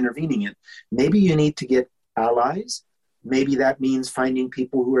to be intervening in. Maybe you need to get allies. Maybe that means finding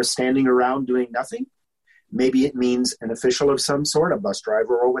people who are standing around doing nothing. Maybe it means an official of some sort, a bus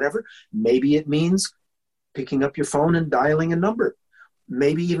driver or whatever. Maybe it means picking up your phone and dialing a number.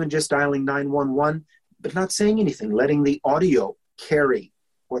 Maybe even just dialing 911, but not saying anything, letting the audio carry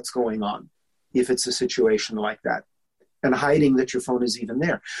what's going on if it's a situation like that, and hiding that your phone is even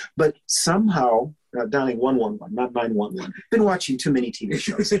there. But somehow, dialing 111, not 911. Been watching too many TV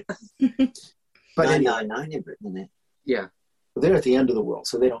shows. But 999 in Britain, isn't it? Yeah. They're at the end of the world,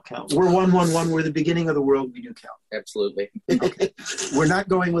 so they don't count. We're 111. We're the beginning of the world. We do count. Absolutely. Okay. We're not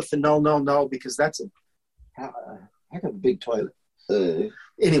going with the null, because that's I got a big toilet.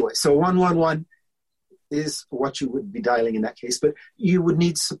 Anyway, so 111 is what you would be dialing in that case, but you would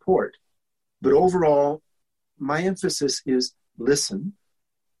need support. But overall, my emphasis is listen,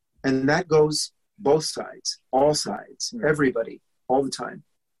 and that goes both sides, all sides, everybody, all the time.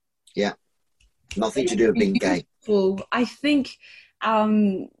 Yeah. Nothing to do with being gay. I think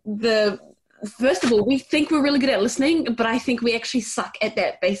first of all, we think we're really good at listening, but I think we actually suck at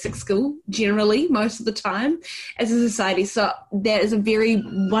that basic skill generally most of the time as a society. So that is a very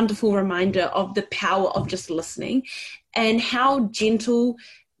wonderful reminder of the power of just listening and how gentle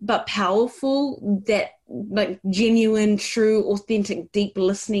but powerful that like genuine, true, authentic, deep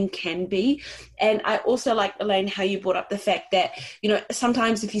listening can be. And I also like, Elaine, how you brought up the fact that,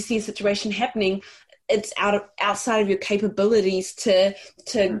 sometimes if you see a situation happening, it's outside of your capabilities to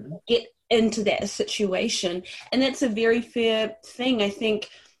get into that situation. And that's a very fair thing. I think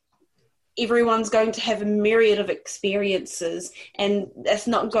everyone's going to have a myriad of experiences, and that's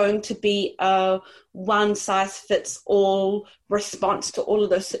not going to be a one-size-fits-all response to all of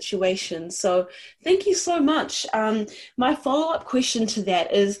those situations. So thank you so much. My follow-up question to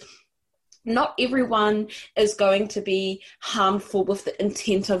that is, not everyone is going to be harmful with the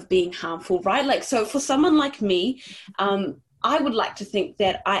intent of being harmful, right? Like, so for someone like me, I would like to think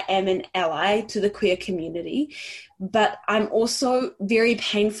that I am an ally to the queer community, but I'm also very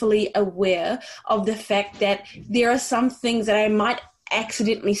painfully aware of the fact that there are some things that I might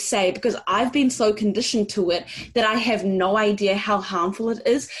accidentally say because I've been so conditioned to it that I have no idea how harmful it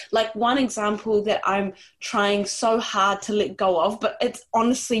is. Like one example that I'm trying so hard to let go of, but it's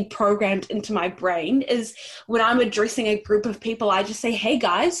honestly programmed into my brain, is when I'm addressing a group of people, I just say, hey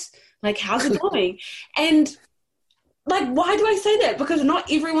guys, like, how's it going? And like, why do I say that? Because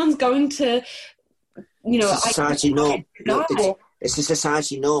not everyone's going to, it's a society norm. It's a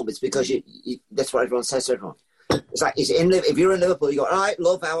society norm. It's because you that's what everyone says to everyone. It's like, if you're in Liverpool, you go, all right,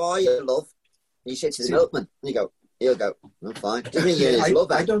 love, how are you, love? And you say to the milkman, and he'll go, I'm fine.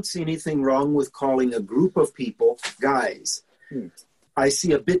 I don't see anything wrong with calling a group of people guys. I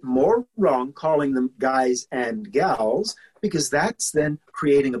see a bit more wrong calling them guys and gals, because that's then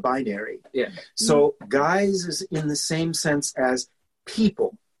creating a binary. Yeah. So guys is in the same sense as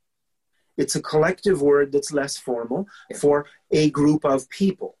people. It's a collective word that's less formal for a group of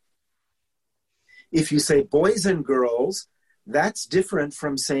people. If you say boys and girls, that's different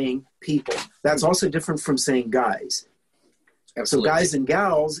from saying people. That's also different from saying guys. Absolutely. So guys and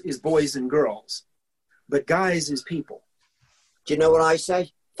gals is boys and girls, but guys is people. Do you know what I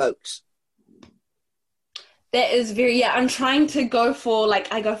say? Folks. That is I'm trying to go for,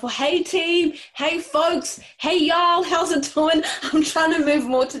 hey team, hey folks, hey y'all, how's it doing? I'm trying to move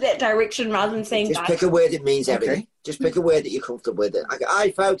more to that direction rather than saying just guys. Pick a word that means everything. Okay. Just pick a word that you're comfortable with. I go,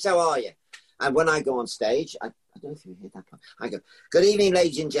 hi folks, how are you? And when I go on stage, I don't know if you hear that part, I go, good evening,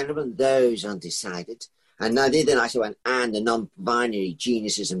 ladies and gentlemen, those undecided. And I did, and I went, and the non-binary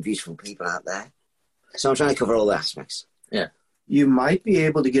geniuses and beautiful people out there. So I'm trying to cover all the aspects. Yeah. You might be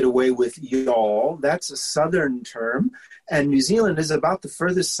able to get away with y'all. That's a southern term. And New Zealand is about the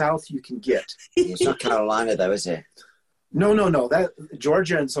furthest south you can get. It's not Carolina, though, is it? No. That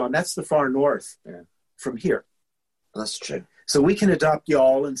Georgia and so on, that's the far north from here. That's true. So we can adopt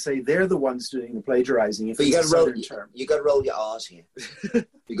y'all and say they're the ones doing the plagiarizing if it's a southern term. You got to roll your R's here.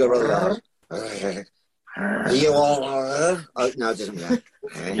 You got to roll your R's. You all oh, no, it doesn't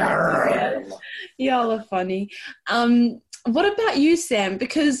matter. Y'all are funny. What about you, Sam?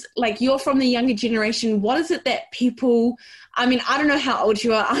 Because you're from the younger generation. What is it that people, I don't know how old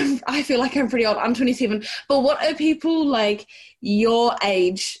you are. I feel like I'm pretty old. I'm 27. But what are people your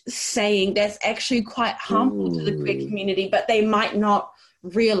age saying that's actually quite harmful to the queer community, but they might not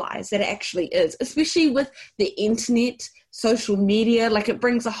realize that it actually is, especially with the internet, social media? It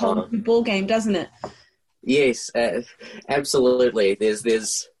brings a whole new ball game, doesn't it? Yes, absolutely.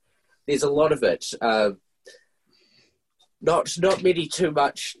 There's a lot of it. Not many too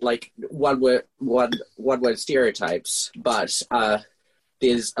much like one word stereotypes, but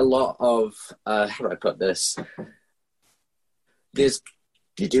there's a lot of how do I put this?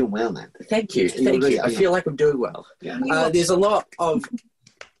 You're doing well, man. Thank you. I feel like I'm doing well. Yeah. There's a lot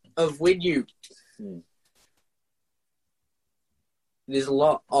of when you. There's a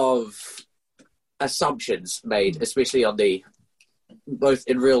lot of assumptions made, especially on both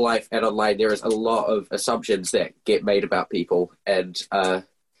in real life and online. There is a lot of assumptions that get made about people, and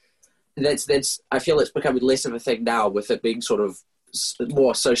that's. I feel it's becoming less of a thing now, with it being sort of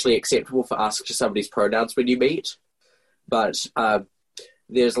more socially acceptable for ask for somebody's pronouns when you meet. But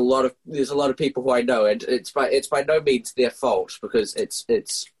there's a lot of people who I know, and it's by no means their fault, because it's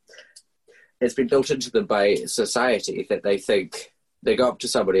been built into them by society that they think they go up to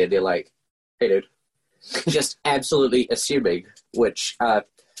somebody and they're like, "Hey, dude," just absolutely assuming, which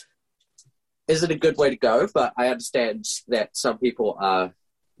isn't a good way to go. But I understand that some people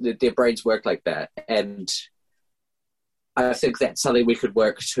their brains work like that, and I think that's something we could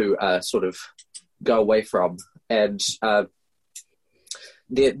work to sort of go away from. And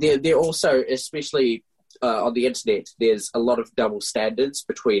they're also, especially on the internet, there's a lot of double standards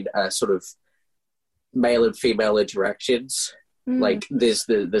between sort of male and female interactions. Like there's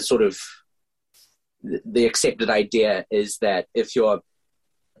the sort of the accepted idea is that if you're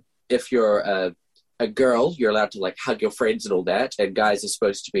a girl, you're allowed to like hug your friends and all that, and guys are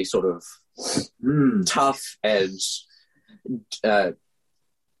supposed to be sort of tough and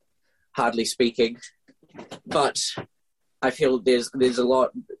hardly speaking. But I feel there's a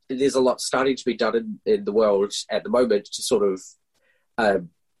lot starting to be done in the world at the moment to sort of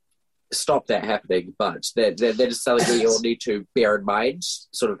stop that happening. But that is something we all need to bear in mind,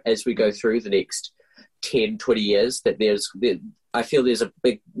 sort of as we go through the next 10, 20 years. That I feel there's a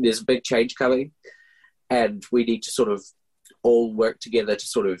big change coming, and we need to sort of all work together to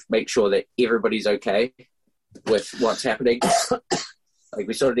sort of make sure that everybody's okay with what's happening. Like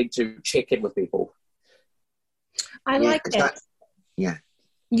we sort of need to check in with people. I like that. Yeah.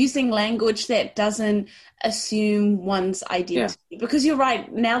 Using language that doesn't assume one's identity. Yeah. Because you're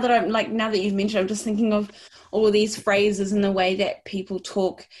right. Now that you've mentioned, I'm just thinking of all of these phrases and the way that people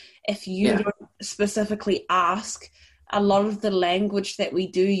talk. If you don't specifically ask, a lot of the language that we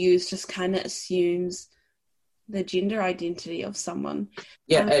do use just kind of assumes the gender identity of someone.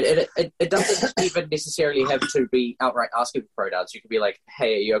 Yeah, it doesn't even necessarily have to be outright asking for pronouns. You can be like,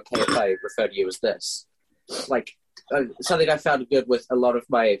 "Hey, are you okay if I refer to you as this?" Like, something I found good with a lot of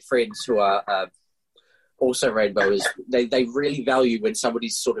my friends who are also rainbow is they really value when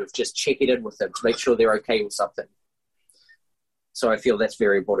somebody's sort of just checking in with them to make sure they're okay with something. So I feel that's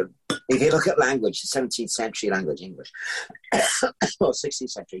very important. If you look at language, the 17th century language, English, or 16th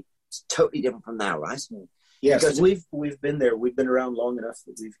century, it's totally different from now, right? Yes, because we've been there. We've been around long enough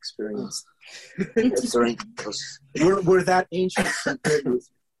that we've experienced. Sorry. We're that ancient compared with.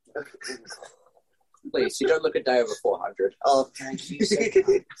 Please, you don't look a day over 400. Oh, thank you.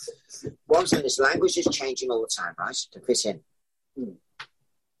 What I'm saying is language is changing all the time, right, to fit in.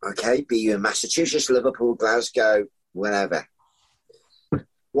 Okay, be you in Massachusetts, Liverpool, Glasgow, wherever.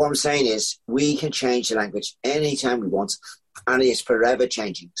 What I'm saying is we can change the language anytime we want, and it's forever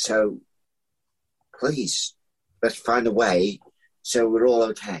changing. So please, let's find a way so we're all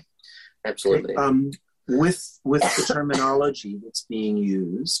okay. Absolutely. With the terminology that's being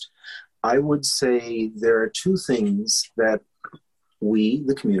used, I would say there are two things that we,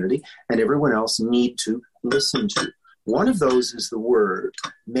 the community, and everyone else need to listen to. One of those is the word.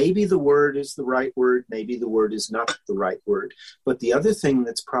 Maybe the word is the right word, maybe the word is not the right word. But the other thing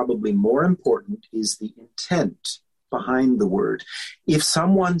that's probably more important is the intent behind the word. If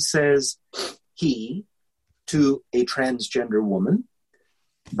someone says he to a transgender woman,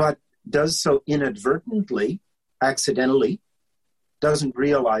 but does so inadvertently, accidentally, doesn't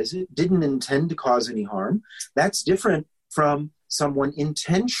realize it, didn't intend to cause any harm, that's different from someone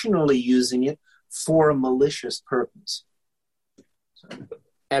intentionally using it for a malicious purpose.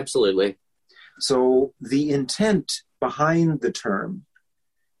 Absolutely. So the intent behind the term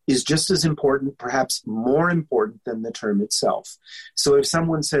is just as important, perhaps more important than the term itself. So if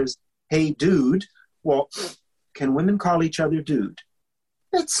someone says, "Hey, dude," well, can women call each other dude?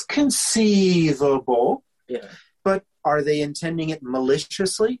 It's conceivable. Yeah. But are they intending it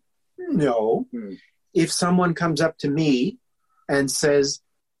maliciously? No. If someone comes up to me and says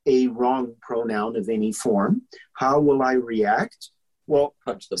a wrong pronoun of any form, how will I react? Well,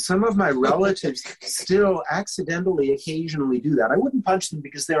 punch them. some of my relatives still accidentally occasionally do that. I wouldn't punch them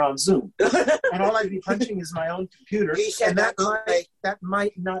because they're on Zoom. And all I'd be punching is my own computer. And that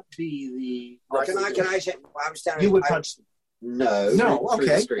might not be the... Can I say, I was down you would punch them? No,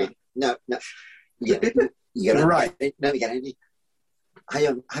 okay. No. Yeah, you're right. No, you get anything.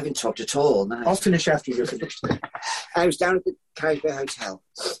 I haven't talked at all. No. I'll finish after you're finished. I was down at the Caribbean Hotel,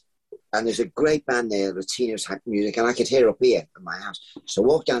 and there's a great band there, Latinos had music, and I could hear up here in my house. So I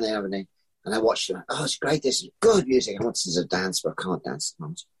walked down there every day, and I watched them. Oh, it's great. This is good music. I wanted to dance, but I can't dance.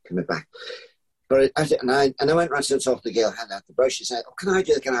 I'm coming back. But I went around to talk to the girl, handed out the brochure, said, "Oh, can I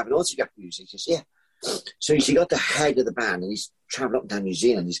have an autograph music?" She said, "Yeah." So she got the head of the band, and he's travelled up and down New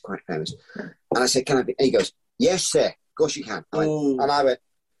Zealand. He's quite famous. And I said, "Can I be?" And he goes, "Yes, sir. Of course you can." And I went,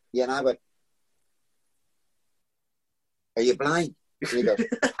 "Yeah." And I went, "Are you blind?" And he goes,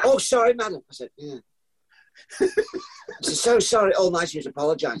 "Oh, sorry, madam." I said, "Yeah." I said, "So sorry." All night he was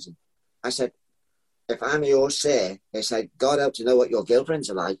apologising. I said, "If I'm your sir," they said, "God help to know what your girlfriends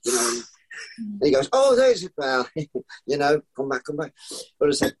are like, you know." And he goes, "Oh, there's it. Well, you know, come back. But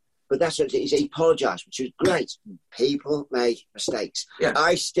I said, but that's what he apologised, which is great. People make mistakes. Yeah.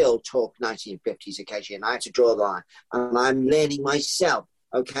 I still talk 1950s occasionally, and I had to draw the line, and I'm learning myself.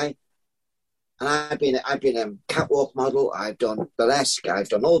 Okay. And I've been a catwalk model. I've done burlesque. I've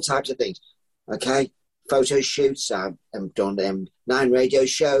done all types of things. Okay, photo shoots. I've done 9 radio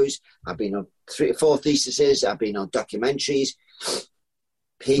shows. I've been on 3 or 4 theses. I've been on documentaries.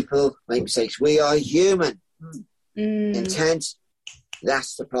 People make mistakes. We are human. Intent.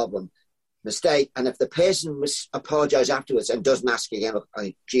 That's the problem. Mistake. And if the person apologise afterwards and doesn't ask again,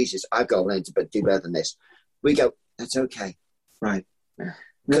 oh, Jesus, I've got to learn to do better than this. We go, that's okay, right?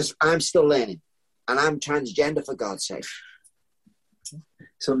 Because I'm still learning. And I'm transgender, for God's sake.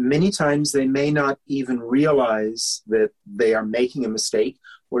 So many times they may not even realize that they are making a mistake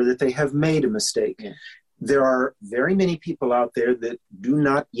or that they have made a mistake. Yeah. There are very many people out there that do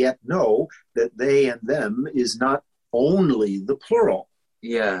not yet know that they and them is not only the plural.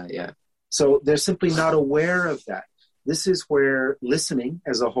 Yeah. So they're simply not aware of that. This is where listening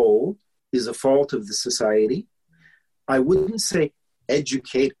as a whole is a fault of the society. I wouldn't say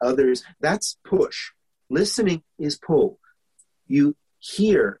educate others. That's push. Listening is pull. You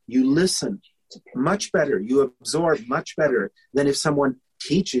hear, you listen much better. You absorb much better than if someone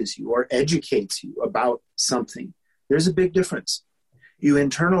teaches you or educates you about something. There's a big difference. You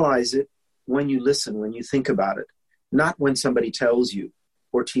internalize it when you listen, when you think about it, not when somebody tells you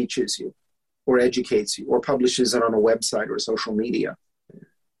or teaches you or educates you or publishes it on a website or social media.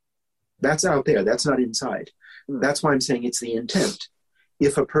 That's out there. That's not inside. That's why I'm saying it's the intent.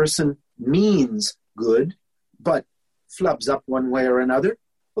 If a person means good, but flubs up one way or another,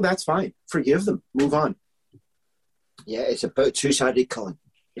 well, that's fine. Forgive them. Move on. Yeah, it's a two-sided coin.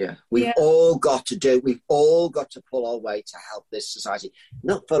 Yeah. We've all got to pull our weight to help this society.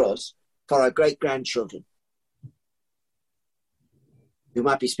 Not for us, for our great-grandchildren. Who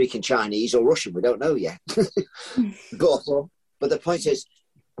might be speaking Chinese or Russian, we don't know yet. But the point is,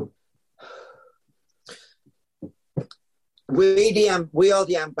 we are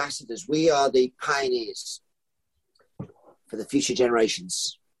the ambassadors. We are the pioneers for the future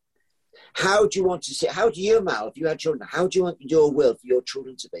generations. How do you, Amal, if you had children, how do you want your will for your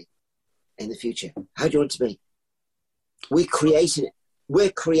children to be in the future? How do you want it to be? We're creating it.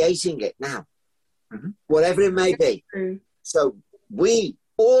 We're creating it now. Mm-hmm. Whatever it may be. So we,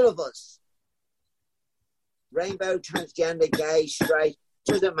 all of us, rainbow, transgender, gay, straight,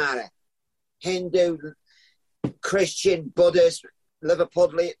 doesn't matter. Hindu, Christian, Buddhist,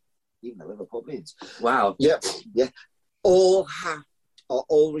 Liverpudlian, even the Liverpudlians. Wow. Yeah. All are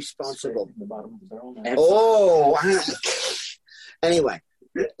all responsible. The bottom of the barrel now. Oh, anyway.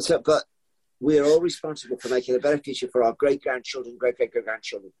 But we are all responsible for making a better future for our great-grandchildren,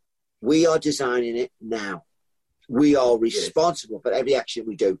 great-great-grandchildren. We are designing it now. We are responsible for every action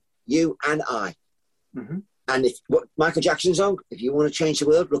we do, you and I. Mm-hmm. And if what Michael Jackson's on, if you want to change the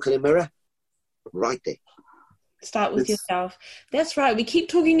world, look in the mirror, right there. Start with yourself. That's right. We keep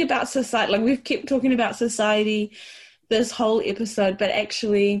talking about society, like we've kept talking about society this whole episode, but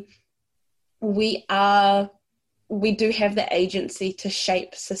actually we do have the agency to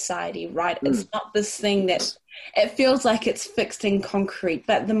shape society, right? It's not this thing that it feels like it's fixed in concrete,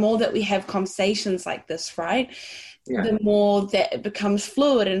 but the more that we have conversations like this, right, the more that it becomes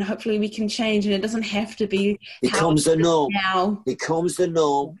fluid and hopefully we can change, and it doesn't have to be becomes the norm now. Becomes the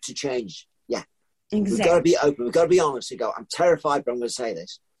norm to change. Yeah. Exactly. We've got to be open. We've got to be honest and go, I'm terrified, but I'm going to say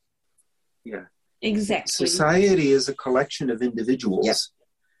this. Yeah. Exactly. Society is a collection of individuals. Yeah.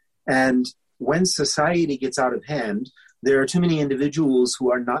 And when society gets out of hand, There are too many individuals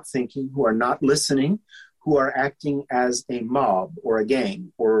who are not thinking, who are not listening, who are acting as a mob or a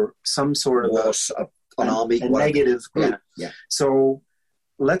gang or some sort of an army, a negative group. Yeah. So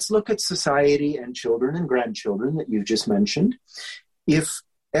let's look at society and children and grandchildren that you've just mentioned. If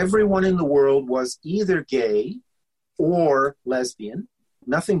everyone in the world was either gay or lesbian,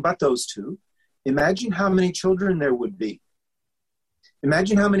 nothing but those two, imagine how many children there would be.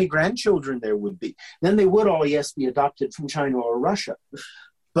 Imagine how many grandchildren there would be. Then they would all, yes, be adopted from China or Russia.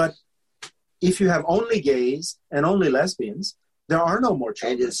 But if you have only gays and only lesbians, there are no more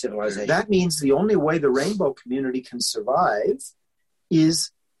children. End of civilization. That means the only way the rainbow community can survive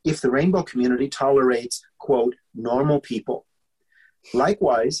is if the rainbow community tolerates, quote, normal people.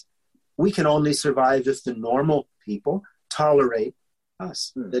 Likewise, we can only survive if the normal people tolerate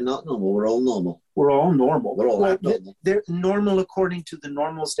us. They're not normal. We're all normal. We're all normal. We're all normal. They're normal according to the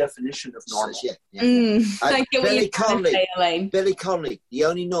normal's definition of normal. I get what you're trying to say, Elaine. Billy Connolly, the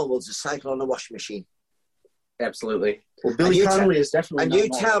only normal is a cycle on a washing machine. Absolutely. Well, Billy Connolly is definitely and not you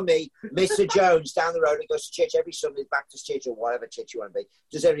normal. tell me, Mr. Jones down the road who goes to church every Sunday, Baptist church or whatever church you want to be,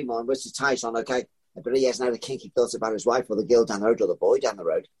 does every morning, puts his ties on, okay? But he hasn't had a kinky thought about his wife or the girl down the road or the boy down the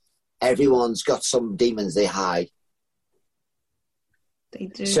road. Everyone's got some demons they hide. They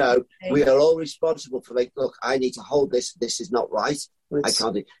do. So we are all responsible for, like, look, I need to hold this. This is not right. I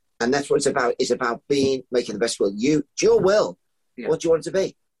can't do. And that's what it's about. It's about making the best will. It's your will. Yeah. What do you want it to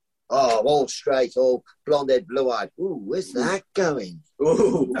be? Oh, all straight, all blonde-haired, blue-eyed. Ooh, where's that going?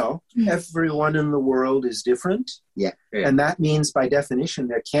 Ooh. No, everyone in the world is different. Yeah. And that means, by definition,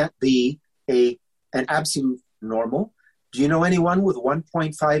 there can't be an absolute normal. Do you know anyone with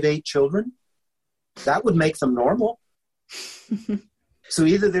 1.58 children? That would make them normal. So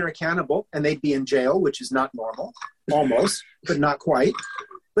either they're a cannibal and they'd be in jail, which is not normal, almost, but not quite.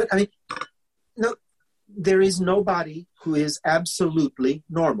 But I mean, no, there is nobody who is absolutely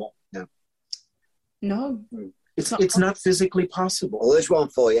normal. No. It's not physically possible. Well, there's one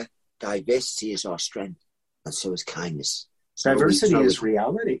for you. Diversity is our strength, and so is kindness. Diversity is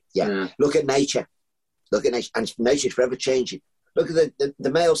reality. Yeah. Look at nature. Look at nature. And nature's forever changing. Look at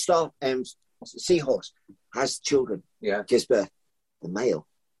the male seahorse has children. Yeah. Gives birth. The male.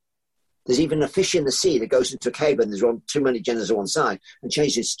 There's even a fish in the sea that goes into a cave and there's too many genders on one side and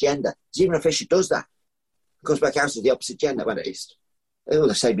changes its gender. There's even a fish that does that. It goes back out to the opposite gender. It would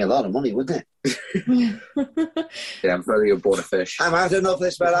have saved me a lot of money, wouldn't it? Yeah, I'm very aboard a fish. I'm out enough of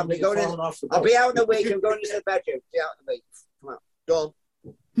this, but I'll be out in a week. I'm going to the bedroom. Be out in a week. Come on. Done.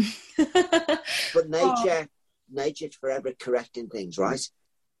 But nature's forever correcting things, right?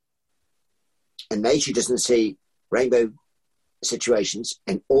 And nature doesn't see rainbow situations,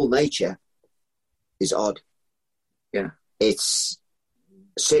 and all nature is odd. Yeah. It's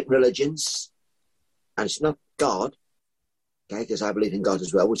certain religions, and it's not God, okay, because I believe in God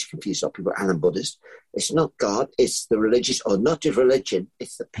as well, which confuses people, and I'm Buddhist. It's not God, it's the religious, or not just religion,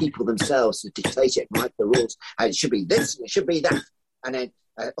 it's the people themselves that dictate it, write the rules, and it should be this, and it should be that, and then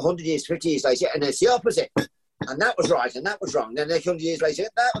 100 years, 50 years later, and it's the opposite, and that was right, and that was wrong, then 100 years later,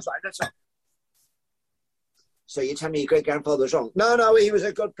 that was right, that's wrong. So you tell me your great-grandfather was wrong? No, he was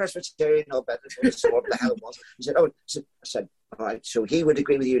a good Presbyterian or better, what the hell it was. He said, I said, all right, so he would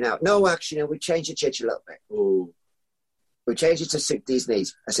agree with you now. No, actually, we changed the church a little bit. Ooh. We changed it to suit these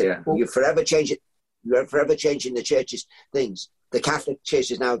needs. I said, you forever change it. You're forever changing the church's things. The Catholic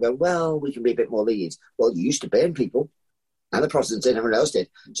Church is now going, well, we can be a bit more lenient. Well, you used to burn people, and the Protestants did, and everyone else did.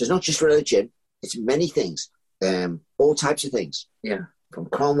 So it's not just religion, it's many things, all types of things. Yeah. From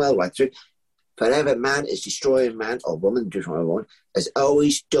Cromwell right through. Forever man is destroying man, or woman destroying woman, has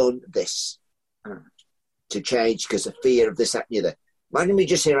always done this to change because of fear of this, that, and the other. Why don't we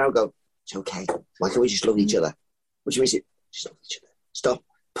just hear out go, it's okay. Why can't we just love each other? Which means just love each other. Stop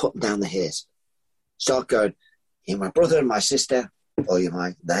putting down the hairs. Start going, you're my brother and my sister, or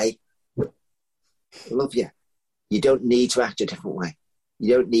you're they. I love you. You don't need to act a different way.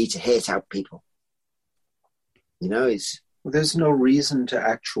 You don't need to hate out people. You know, there's no reason to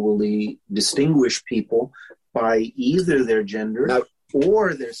actually distinguish people by either their gender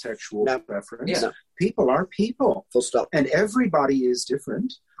or their sexual preference. Yeah. People are people. Full stop. And everybody is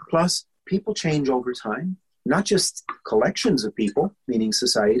different. Plus, people change over time. Not just collections of people, meaning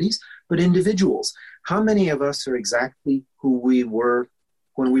societies, but individuals. How many of us are exactly who we were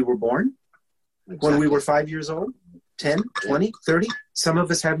when we were born? Exactly. When we were 5 years old? 10, 20, 30? Some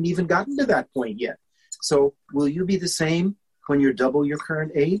of us haven't even gotten to that point yet. So will you be the same when you're double your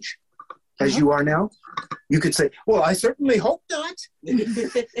current age as you are now? You could say, well, I certainly hope not.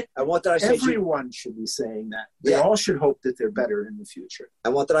 And what did I say? Everyone should be saying that. They all should hope that they're better in the future.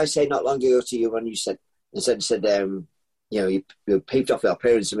 And what did I say not long ago to you when you said you know, you're peeved off with our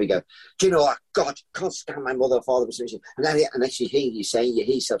parents, and we go, do you know what? God, can't stand my mother or father. And then next you hear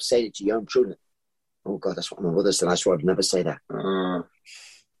yourself saying it to your own children. Oh, God, that's what my mother said. I swore I'd never say that.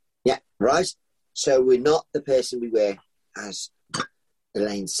 Yeah, right? So we're not the person we were, as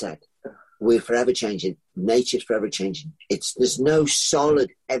Elaine said. We're forever changing. Nature's forever changing. There's no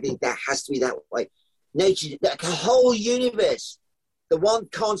solid everything that has to be that way. Nature, the whole universe, the one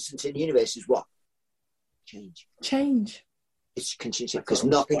constant in the universe is what? Change. It's continuing because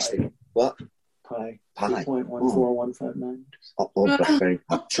nothing's what? Pi. 2.14159. Oh, blackberry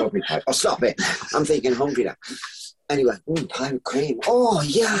pie, strawberry pie. Oh, stop it. I'm thinking hungry now. Anyway, pie with cream. Oh,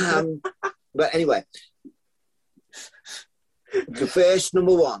 yeah. But anyway, the first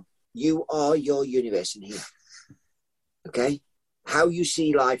number one, you are your universe in here. Okay? How you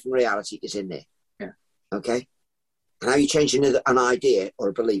see life and reality is in there. Yeah. Okay? And how you change an idea or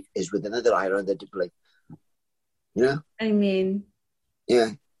a belief is with another idea or another belief. You know? I mean. Yeah.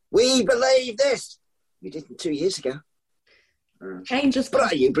 We believe this. You didn't 2 years ago. Change is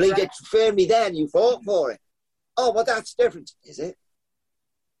But you believed it firmly then. You fought for it. Oh, well, that's different, is it?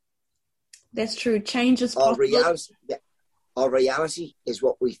 That's true. Change is possible. Our reality is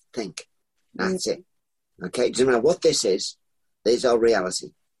what we think. That's it. Okay? It doesn't matter what this is our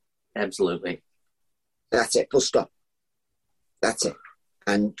reality. Absolutely. That's it. Full stop. That's it.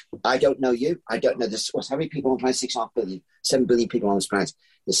 And I don't know you. I don't know this. How many people on the planet? 6.5 billion. 7 billion people on this planet.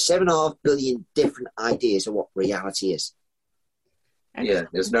 There's 7.5 billion different ideas of what reality is. Yeah,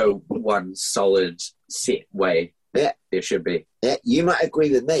 there's no one solid set way. Yeah. There should be. Yeah, you might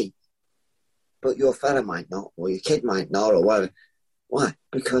agree with me, but your fella might not, or your kid might not, or whatever. Why?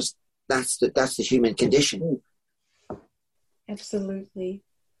 Because that's the human condition. Absolutely.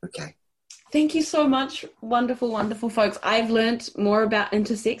 Okay. Thank you so much, wonderful, wonderful folks. I've learned more about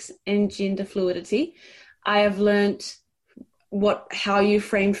intersex and gender fluidity. I have learned how you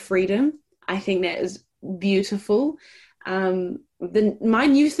frame freedom. I think that is beautiful. My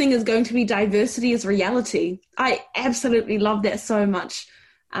new thing is going to be diversity as reality. I absolutely love that so much.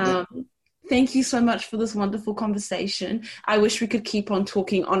 Thank you so much for this wonderful conversation. I wish we could keep on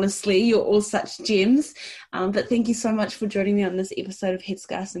talking, honestly. You're all such gems. But thank you so much for joining me on this episode of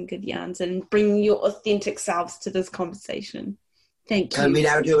Headscarves and Good Yarns and bringing your authentic selves to this conversation. Thank you. Can we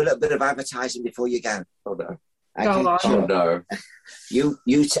now do a little bit of advertising before you go? Oh, no. Go on. Oh, no.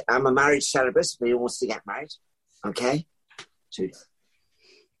 I'm a marriage therapist. If anyone wants to get married, okay? So,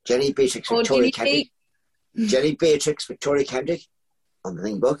 Jenny Beatrix, Victoria Kendrick. Jenny Beatrix, Victoria Kendrick, on the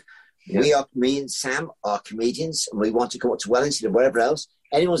thing book. Yeah. Me and Sam are comedians, and we want to come up to Wellington and wherever else.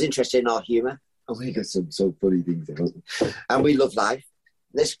 Anyone's interested in our humour, and we got some so funny things, and we love life.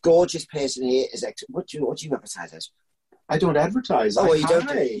 This gorgeous person here is. What do you advertise as? I don't advertise. Oh, well, you don't.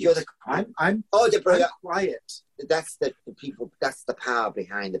 You're the. I'm quiet. That's the people. That's the power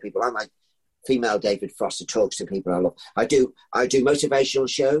behind the people. I'm like female David Foster talks to people I love. I do motivational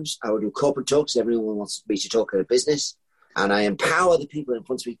shows. I will do corporate talks. Everyone wants me to talk about business. And I empower the people in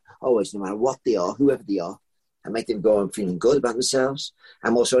front of me, always, no matter what they are, whoever they are, and make them go on feeling good about themselves.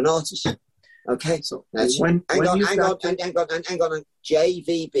 I'm also an artist. Okay, so that's hang on.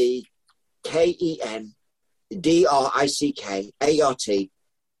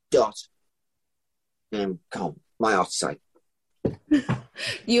 JVBKENDRICKART.com, my art site.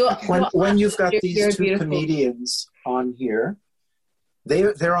 When you've got these two comedians on here,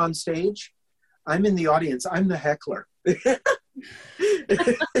 they're on stage. I'm in the audience. I'm the heckler.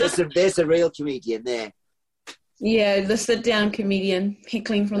 there's a real comedian there. Yeah, the sit-down comedian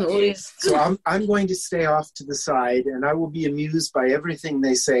heckling from the audience. So I'm going to stay off to the side, and I will be amused by everything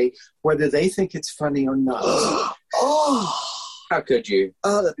they say, whether they think it's funny or not. Oh, how could you?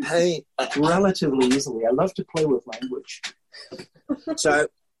 Oh, the pain. Relatively easily. I love to play with language. So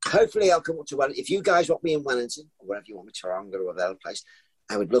hopefully I'll come up to Wellington. If you guys want me in Wellington, or wherever you want me, Taronga or whatever place,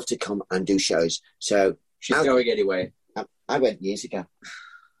 I would love to come and do shows. So she's going anyway. I went years ago.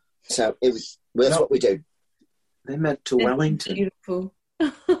 So that's what we do. They meant to Wellington. Beautiful.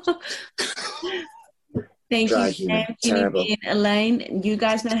 Thank you, Sam, Jeannie B and Elaine. You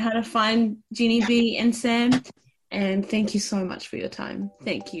guys know how to find Jeannie B and Sam. And thank you so much for your time.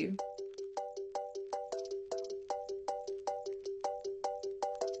 Thank you.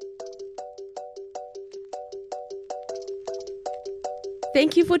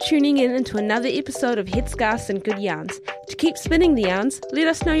 Thank you for tuning in into another episode of Headscarves and Good Yarns. To keep spinning the yarns, let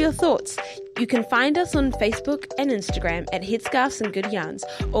us know your thoughts. You can find us on Facebook and Instagram at Headscarves and Good Yarns,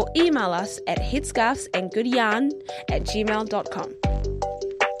 or email us at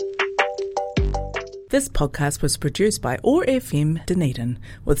headscarvesandgoodyarn@gmail.com. This podcast was produced by OAR FM Dunedin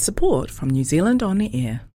with support from New Zealand On the Air.